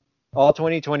 stuff? All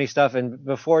 2020 stuff, and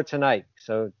before tonight.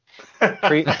 So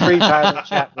pre Tyler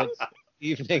Chatwood's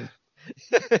evening.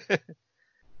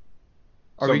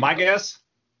 So my guess?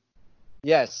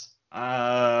 Yes.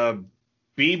 Bieber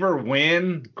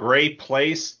win, Gray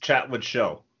place, Chatwood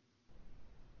show.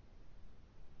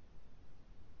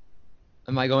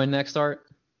 Am I going next, Art?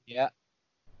 Yeah.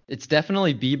 It's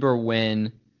definitely Bieber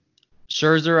win.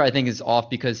 Scherzer, I think, is off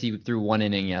because he threw 1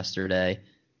 inning yesterday.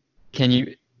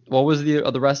 What was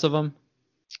the rest of them?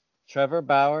 Trevor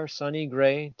Bauer, Sonny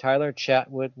Gray, Tyler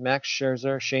Chatwood, Max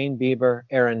Scherzer, Shane Bieber,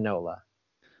 Aaron Nola.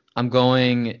 I'm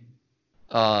going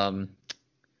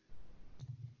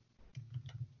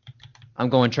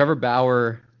Trevor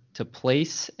Bauer to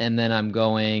place, and then I'm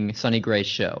going Sonny Gray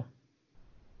show.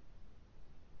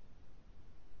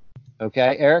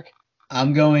 Okay, Eric?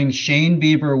 I'm going Shane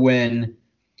Bieber win,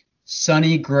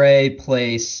 Sonny Gray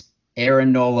place,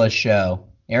 Aaron Nola show.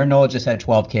 Aaron Nola just had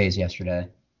 12 Ks yesterday.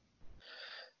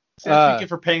 Thank you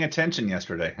for paying attention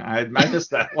yesterday. I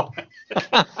missed that one.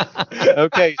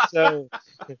 Okay, so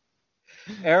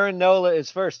Aaron Nola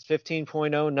is first,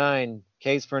 15.09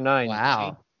 Ks per 9.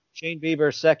 Wow. Shane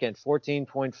Bieber second,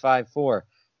 14.54.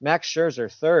 Max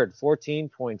Scherzer third,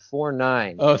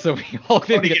 14.49. Oh, so we all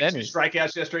didn't Did he get get any. 2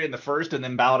 strikeouts yesterday in the first and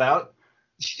then bowed out?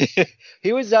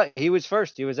 He was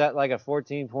first. He was at like a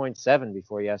 14.7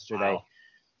 before yesterday. Wow.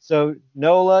 So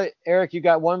Nola, Eric, you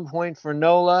got 1 point for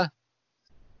Nola.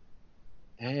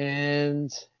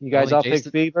 And you guys all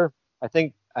picked Bieber. I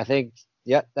think,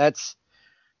 yeah, that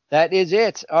is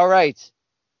it. All right.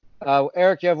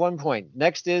 Eric, you have 1 point.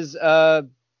 Next is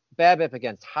BABIP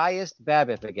against, highest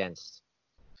BABIP against.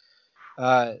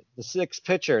 The 6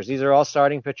 pitchers. These are all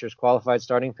starting pitchers, qualified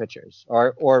starting pitchers,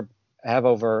 or have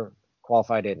over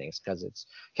qualified innings, because it's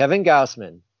Kevin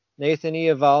Gausman, Nathan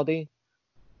Eovaldi,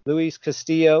 Luis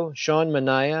Castillo, Sean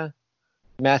Manaea,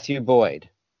 Matthew Boyd.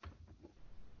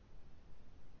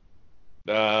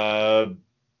 Boyd,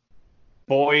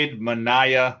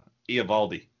 Manaea,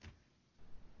 Eovaldi.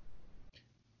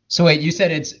 So wait, you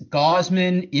said it's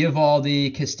Gausman,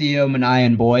 Eovaldi, Castillo, Manaea,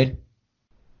 and Boyd?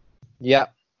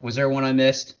 Yep. Was there one I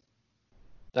missed?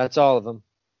 That's all of them.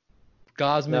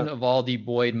 Gausman, No. Eovaldi,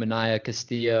 Boyd, Manaea,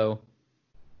 Castillo.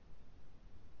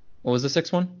 What was the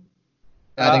 6th one?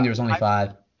 I think there was only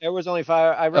 5. There was only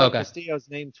 5. I wrote Okay. Castillo's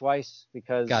name twice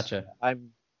because Gotcha.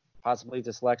 I'm possibly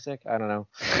dyslexic. I don't know.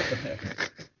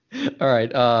 All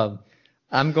right.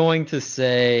 I'm going to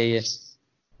say,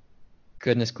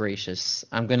 goodness gracious,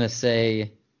 I'm going to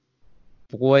say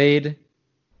Boyd,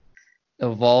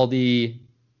 Eovaldi,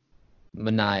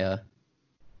 Manaea.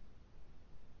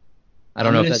 I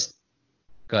don't know if that's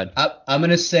good. I'm going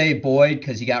to say Boyd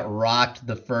because he got rocked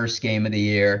the first game of the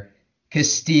year.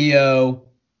 Castillo,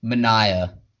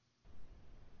 Manaea.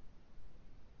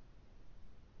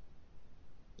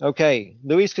 Okay,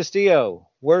 Luis Castillo,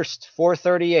 worst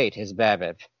 438, his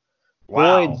BABIP.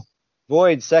 Wow.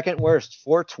 Boyd, second worst,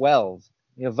 412.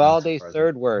 Eovaldi, surprising.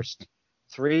 third worst,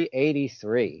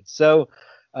 383. So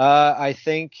I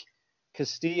think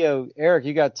Castillo, Eric,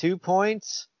 you got 2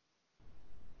 points.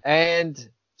 And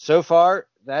so far,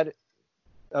 that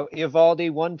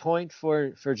Eovaldi 1 point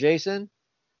for Jason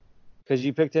because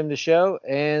you picked him to show.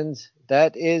 And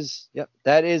that is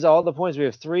all the points. We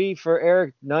have 3 for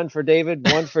Eric, none for David,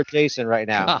 1 for Jason right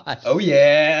now. Gosh. Oh,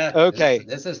 yeah. Okay.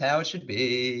 This is how it should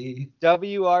be.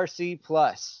 WRC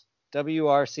Plus.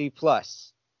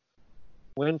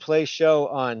 Win Play Show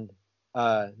on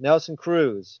Nelson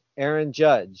Cruz, Aaron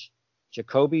Judge,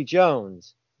 Jacoby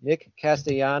Jones, Nick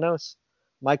Castellanos,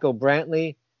 Michael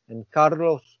Brantley, and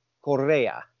Carlos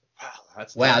Correa.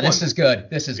 That's Wow, that this one. is good.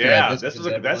 This is Yeah, good.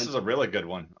 this is a really good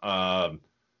one. Oh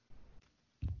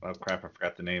crap, I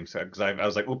forgot the names because I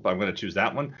was like, oop, I'm going to choose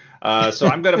that one. So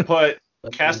I'm going to put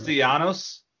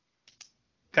Castellanos,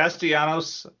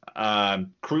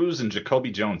 Cruz, and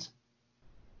Jacoby Jones.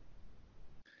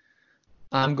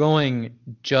 I'm going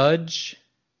Judge,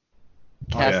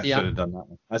 Oh, yeah, should Castellanos. have done that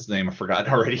one. That's the name I forgot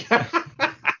already.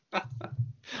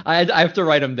 I have to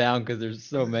write them down because there's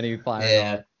so many flying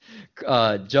Yeah.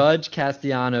 off. Judge,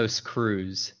 Castellanos,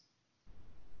 Cruz.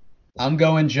 I'm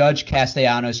going Judge,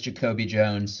 Castellanos, Jacoby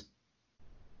Jones.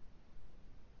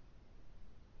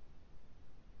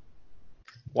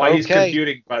 While he's Okay.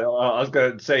 computing, I was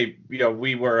going to say,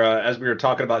 we were as we were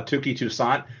talking about Tuki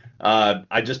Toussaint.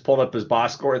 I just pulled up his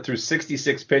box score through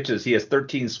 66 pitches. He has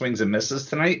 13 swings and misses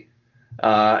tonight,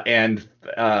 and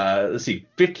let's see,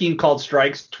 15 called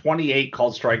strikes, 28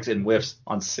 called strikes and whiffs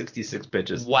on 66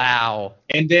 pitches. Wow.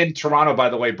 And then Toronto, by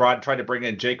the way, tried to bring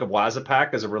in Jacob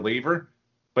Wazapak as a reliever,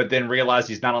 but then realized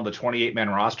he's not on the 28-man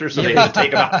roster, so they had to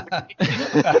take him out.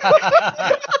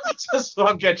 So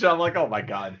I'm catching. I'm like, oh my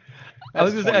god. I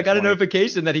was That's gonna say, I got a 2020.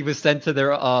 notification that he was sent to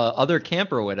their other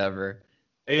camp or whatever.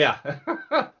 Yeah.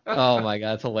 Oh my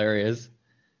god, it's hilarious.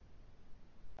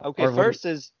 Okay, Or what-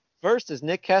 first is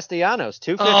Nick Castellanos,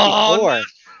 254. Oh,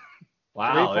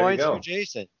 Wow. 3 there you points go. for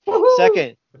Jason.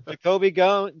 Second, Jacoby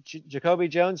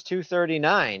Jones,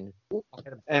 239.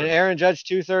 And Aaron Judge,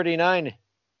 239.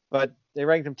 But they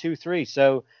ranked him 2-3.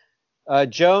 So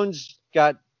Jones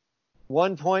got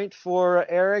 1 point for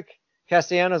Eric.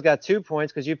 Castellanos got 2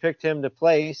 points because you picked him to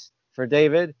place for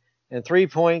David. And 3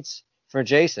 points for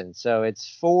Jason. So it's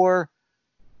 4,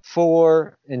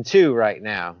 4, and 2 right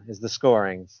now is the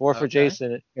scoring. 4 for Okay.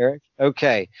 Jason and Eric.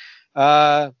 Okay.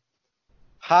 Highest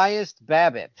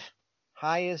BABIP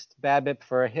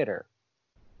for a hitter.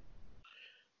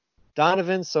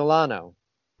 Donovan Solano,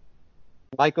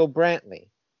 Michael Brantley,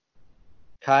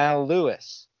 Kyle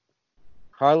Lewis,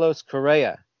 Carlos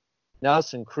Correa,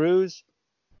 Nelson Cruz,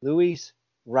 Luis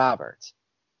Roberts.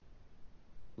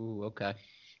 Ooh, okay.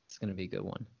 It's gonna be a good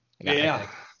one. Yeah.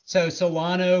 So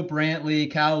Solano,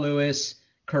 Brantley, Kyle Lewis,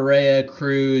 Correa,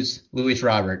 Cruz, Luis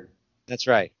Robert. That's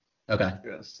right. Okay. I'm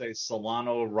gonna say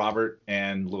Solano, Robert,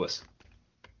 and Lewis.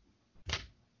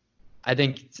 I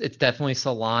think it's definitely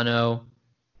Solano.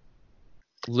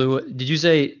 Lewis.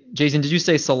 Jason? Did you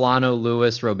say Solano,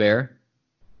 Lewis, Robert?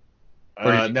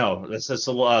 No, this is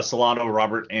Solano,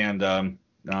 Robert, and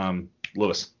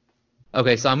Lewis.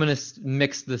 Okay, so I'm gonna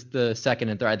mix the second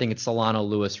and third. I think it's Solano,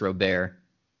 Lewis, Robert.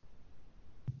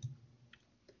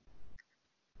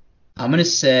 I'm going to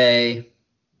say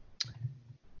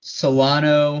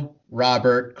Solano,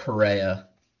 Robert, Correa.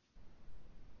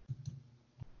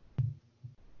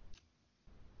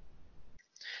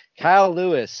 Kyle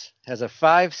Lewis has a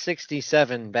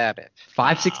 567 BABIP.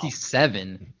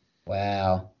 567.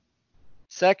 Wow.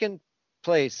 Second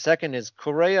is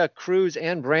Correa, Cruz,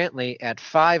 and Brantley at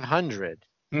 500.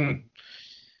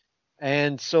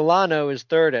 And Solano is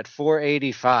third at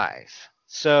 485.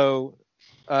 So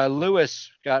Lewis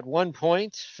got 1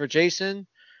 point for Jason,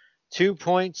 2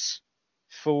 points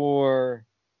for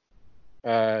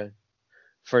David,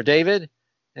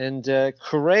 and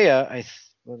Correa.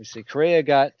 Let me see. Correa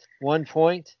got 1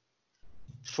 point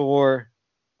for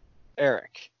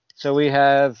Eric. So we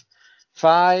have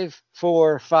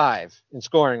 5-4-5 in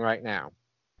scoring right now.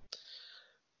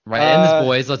 Right in this,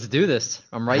 boys. Let's do this.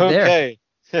 I'm right there.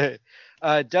 Okay.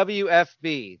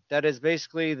 WFB. That is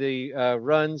basically the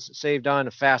runs saved on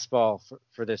a fastball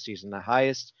for this season. The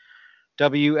highest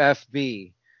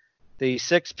WFB. The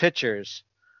 6 pitchers: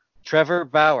 Trevor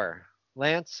Bauer,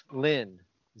 Lance Lynn,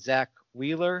 Zach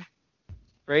Wheeler,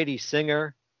 Brady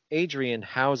Singer, Adrian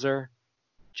Hauser,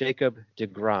 Jacob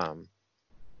deGrom.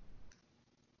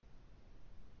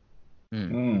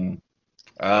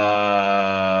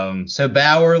 So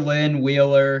Bauer, Lynn,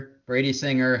 Wheeler, Brady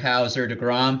Singer, Hauser,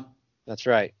 deGrom. That's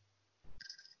right.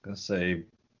 I'm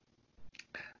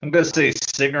gonna say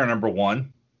Singer number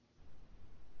 1,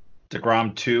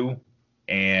 deGrom 2,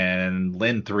 and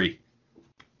Lynn 3.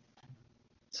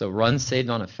 So runs saved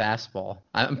on a fastball.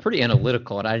 I'm pretty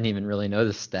analytical, and I didn't even really know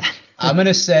this stat. I'm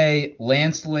gonna say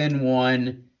Lance Lynn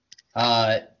 1,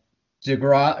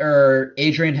 deGrom or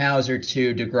Adrian Hauser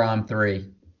 2, deGrom 3.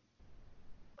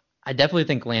 I definitely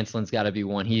think Lance Lynn's got to be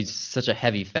 1. He's such a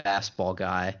heavy fastball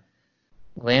guy.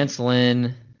 Lance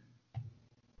Lynn,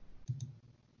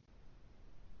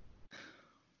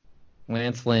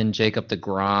 Jacob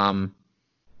deGrom,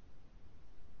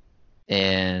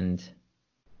 and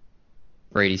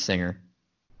Brady Singer.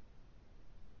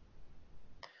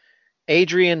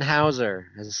 Adrian Hauser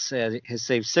has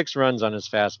saved 6 runs on his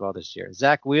fastball this year.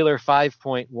 Zach Wheeler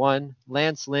 5.1,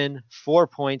 Lance Lynn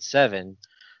 4.7.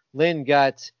 Lynn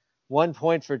got 1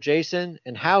 point for Jason,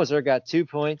 and Hauser got 2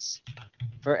 points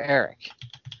for Eric.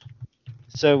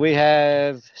 So we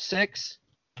have 6,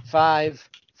 5,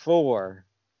 4.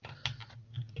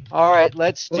 All right,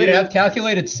 let's do. Wait, I've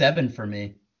calculated 7 for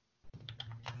me.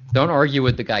 Don't argue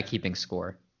with the guy keeping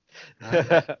score. I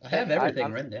have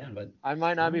everything written down, but I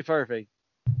might not be perfect.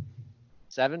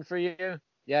 7 for you?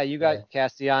 Yeah, you got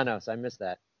Castellanos. I missed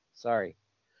that. Sorry.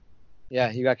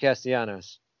 Yeah, you got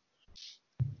Castellanos.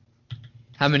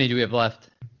 How many do we have left?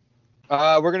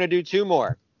 We're gonna do 2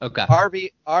 more. Okay.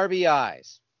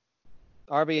 RBIs.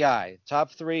 RBI.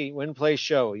 Top 3 win play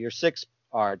show. Your 6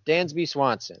 are Dansby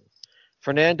Swanson,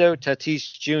 Fernando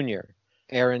Tatis Jr.,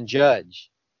 Aaron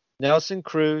Judge, Nelson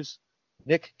Cruz,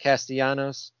 Nick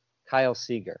Castellanos, Kyle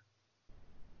Seager.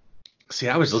 See,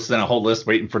 I was listening to a whole list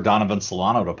waiting for Donovan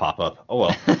Solano to pop up. Oh,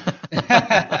 well.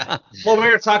 Well, we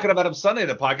were talking about him Sunday in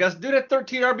the podcast. Dude had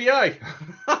 13 RBI.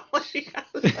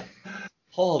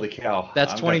 Holy cow.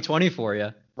 That's 2020 for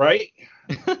you. Right?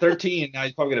 13. Now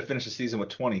he's probably going to finish the season with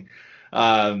 20.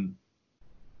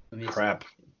 Crap.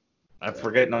 I'm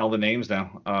forgetting all the names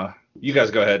now. You guys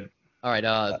go ahead. All right.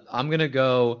 I'm going to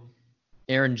go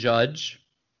Aaron Judge.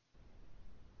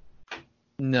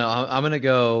 No, I'm going to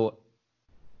go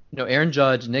Aaron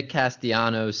Judge, Nick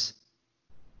Castellanos,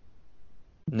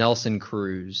 Nelson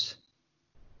Cruz.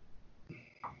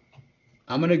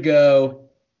 I'm going to go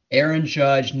Aaron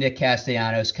Judge, Nick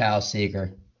Castellanos, Kyle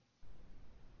Seager.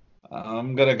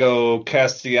 I'm going to go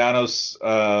Castellanos.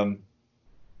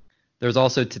 There's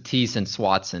also Tatis and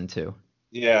Swatson, too.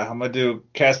 Yeah, I'm going to do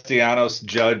Castellanos,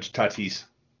 Judge, Tatis.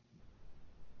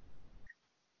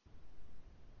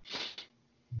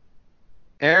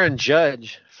 Aaron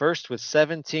Judge, first with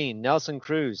 17. Nelson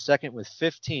Cruz, second with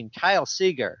 15. Kyle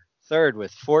Seager, third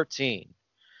with 14.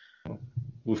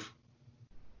 Oof.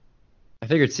 I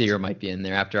figured Seager might be in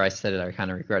there. After I said it, I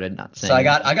kind of regretted not saying So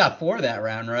I got 4 that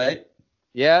round, right?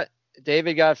 Yeah,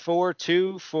 David got 4,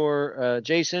 2 for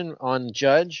Jason on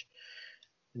Judge.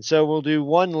 And so we'll do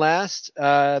one last.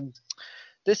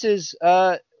 This is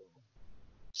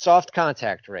soft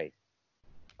contact rate.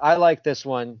 I like this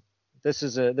one. This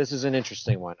is an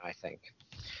interesting one, I think.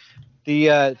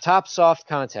 The top soft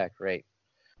contact rate.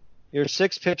 Your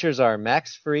 6 pitchers are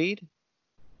Max Fried,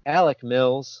 Alec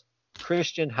Mills,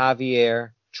 Christian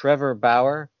Javier, Trevor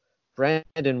Bauer,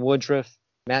 Brandon Woodruff,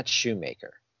 Matt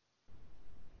Shoemaker.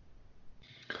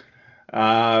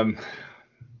 I'm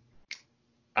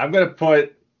going to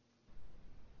put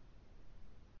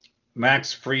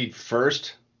Max Fried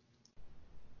first.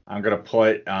 I'm going to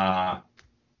put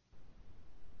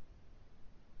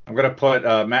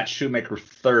Matt Shoemaker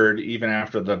third, even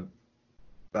after the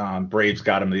Braves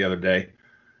got him the other day.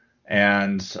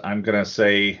 and I'm gonna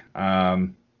say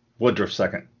Woodruff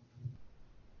second.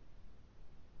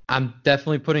 I'm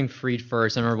definitely putting Fried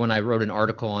first. I remember when I wrote an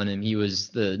article on him, he was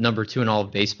the number 2 in all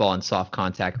of baseball in soft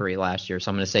contact rate last year. So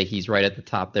I'm going to say he's right at the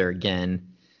top there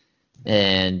again.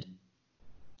 And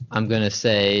I'm going to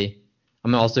say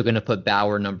I'm also going to put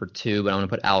Bauer number 2, but I'm going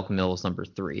to put Alec Mills number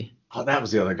 3. Oh, that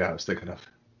was the other guy I was thinking of.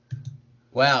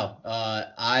 Wow.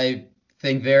 I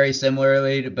think very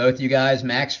similarly to both you guys.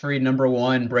 Max Fried number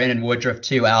 1, Brandon Woodruff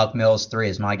 2, Alec Mills 3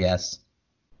 is my guess.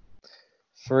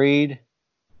 Fried,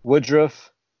 Woodruff,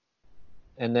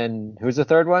 and then who's the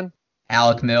third one?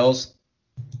 Alec Mills.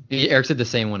 Eric said the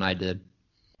same one I did.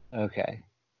 Okay.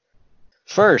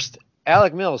 First,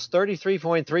 Alec Mills,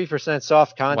 33.3%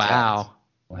 soft contact. Wow.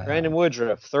 Brandon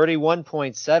Woodruff,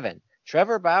 31.7.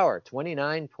 Trevor Bauer,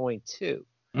 29.2.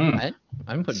 I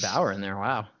didn't put Bauer in there.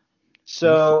 Wow.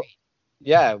 So,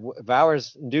 yeah,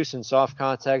 Bauer's inducing soft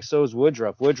contact. So is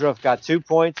Woodruff. Woodruff got 2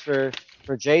 points for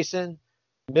Jason.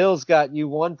 Mills got you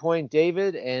 1 point,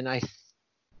 David, and I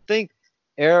think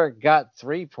Eric got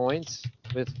 3 points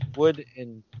with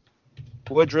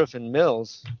Woodruff and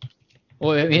Mills.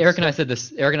 Well, I mean, Eric and I said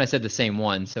the same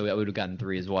one, so we would have gotten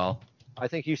 3 as well. I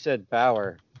think you said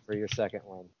Bauer for your second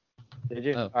one. Did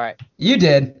you? Oh. All right. You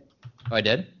did. Oh, I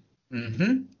did?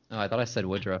 Mm-hmm. Oh, I thought I said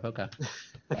Woodruff. Okay.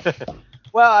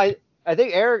 Well, I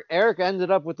think Eric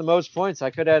ended up with the most points. I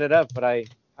could add it up, but I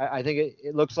think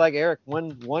it looks like Eric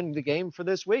won the game for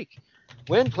this week.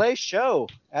 Win, play, show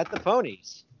at the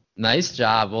Ponies. Nice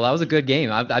job. Well, that was a good game.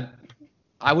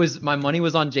 My money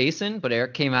was on Jason, but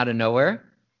Eric came out of nowhere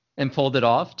and pulled it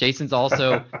off. Jason's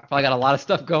also probably got a lot of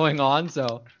stuff going on,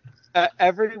 so.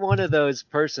 Every one of those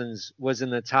persons was in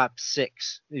the top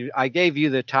 6. I gave you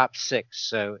the top 6,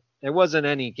 so there wasn't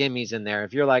any gimmies in there.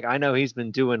 If you're like, I know he's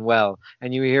been doing well,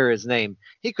 and you hear his name,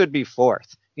 he could be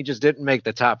 4th. He just didn't make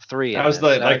the top 3. I was the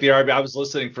RB. I was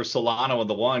listening for Solano in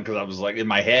the one because I was like in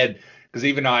my head. Because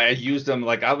even though I used him,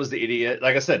 like I was the idiot.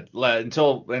 Like I said,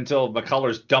 until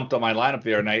McCullers dumped on my lineup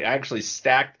there, and I actually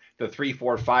stacked the 3,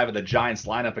 4, 5 of the Giants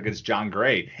lineup against John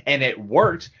Gray, and it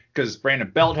worked because Brandon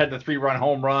Belt had the 3-run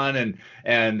home run,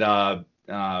 and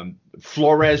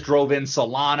Flores drove in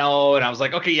Solano, and I was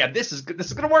like, okay, yeah, this is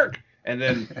gonna work. And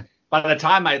then by the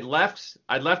time I'd left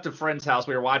a friend's house.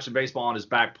 We were watching baseball on his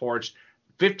back porch.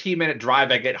 15-minute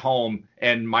drive, I get home,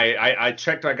 and I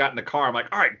checked. I got in the car. I'm like,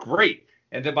 all right, great.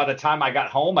 And then by the time I got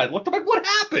home, I looked. I'm like, what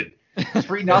happened?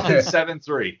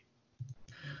 3-0,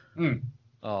 7-3.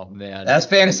 Oh man, That's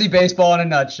fantasy baseball in a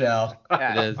nutshell.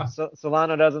 Yeah, It is.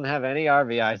 Solano doesn't have any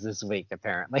RBIs this week,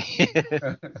 apparently.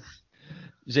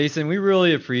 Jason, we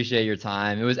really appreciate your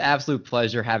time. It was an absolute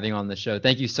pleasure having you on the show.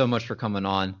 Thank you so much for coming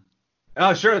on.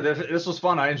 Oh, sure. This was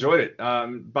fun. I enjoyed it.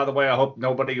 By the way, I hope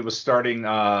nobody was starting.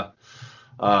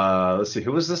 Let's see,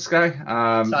 who was this guy?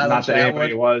 Not that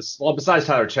anybody was. Well, besides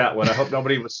Tyler Chatwood, I hope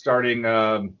nobody was starting.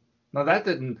 No, that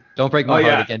didn't. Don't break my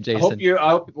heart again, Jason. I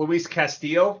hope Luis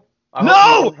Castillo.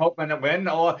 Hoping to win.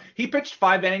 Oh, he pitched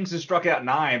 5 innings and struck out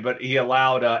 9, but he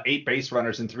allowed 8 base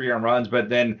runners and 3 earned runs. But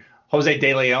then Jose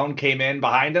De Leon came in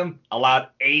behind him, allowed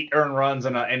 8 earned runs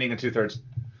in an inning and 2/3.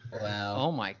 Wow.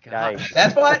 Oh my God. Nice.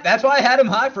 That's why I had him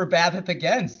high for BABIP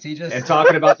against. He just And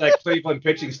talking about that Cleveland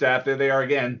pitching staff, there they are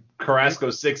again. Carrasco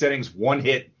 6 innings, 1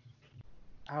 hit.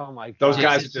 Oh my God. Those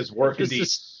guys are just working deep.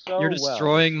 You're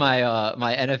destroying my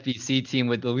my NFBC team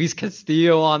with Luis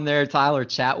Castillo on there, Tyler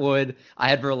Chatwood. I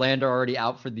had Verlander already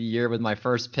out for the year with my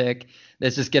first pick.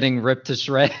 That's just getting ripped to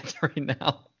shreds right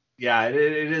now. Yeah, it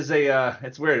is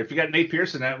it's weird. If you got Nate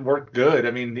Pearson, that worked good.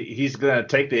 I mean, he's going to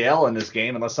take the L in this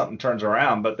game unless something turns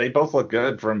around. But they both look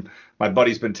good. From my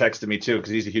buddy's been texting me too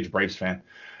because he's a huge Braves fan.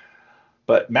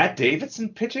 But Matt Davidson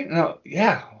pitching? No,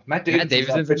 yeah, Matt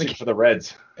Davidson's pitching for the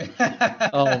Reds.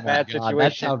 Oh my God,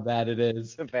 that's how bad it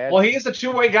is. Well, he is a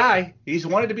two-way guy. He's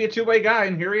wanted to be a two-way guy,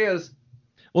 and here he is.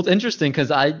 Well, it's interesting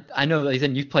because I know, like you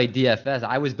said, you played DFS.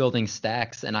 I was building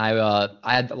stacks, and I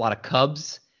had a lot of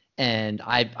Cubs, and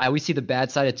I always see the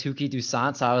bad side of Touki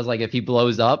Toussaint. So I was like, if he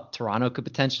blows up, Toronto could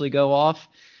potentially go off.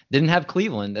 Didn't have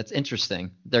Cleveland. That's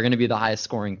interesting. They're going to be the highest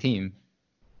scoring team.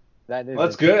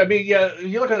 That's good. I mean, yeah,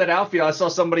 you look at that outfield. I saw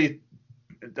somebody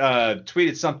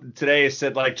tweeted something today. It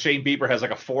said like Shane Bieber has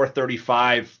like a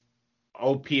 435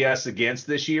 OPS against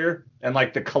this year, and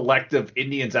like the collective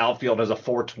Indians outfield has a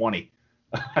 420.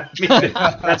 I mean,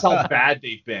 that's how bad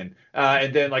they've been.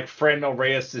 And then like Franmil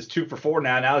Reyes is 2 for 4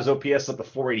 now. Now his OPS up to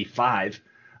 485.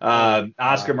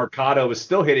 Oscar Mercado is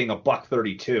still hitting a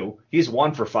 $132. He's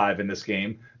 1 for 5 in this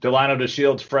game. Delano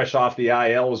DeShields, fresh off the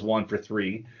IL, was 1 for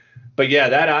 3. But yeah,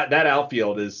 that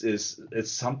outfield is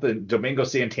something. Domingo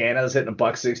Santana is hitting a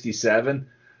 $167.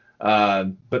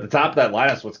 But the top of that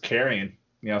lineup is what's carrying.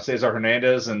 Cesar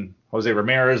Hernandez and Jose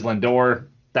Ramirez, Lindor.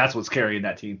 That's what's carrying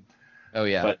that team. Oh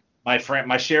yeah. But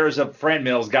my shares of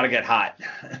Franmil's got to get hot.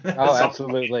 Oh,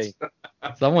 absolutely.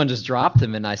 Someone just dropped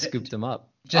him and I scooped him up.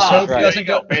 Just hope he doesn't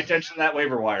go. Pay attention to that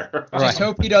waiver wire. Just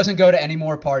hope he doesn't go to any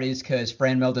more parties because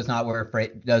Franmil does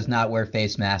not wear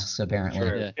face masks apparently.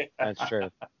 True. Yeah. That's true.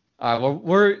 All right, well,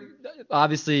 we're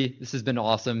obviously this has been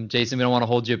awesome, Jason. We don't want to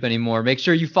hold you up anymore. Make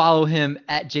sure you follow him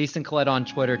at Jason Collette on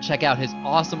Twitter. Check out his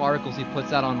awesome articles he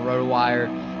puts out on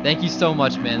RotoWire. Thank you so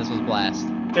much, man. This was a blast.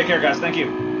 Take care, guys. Thank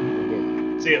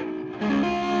you. See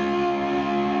you.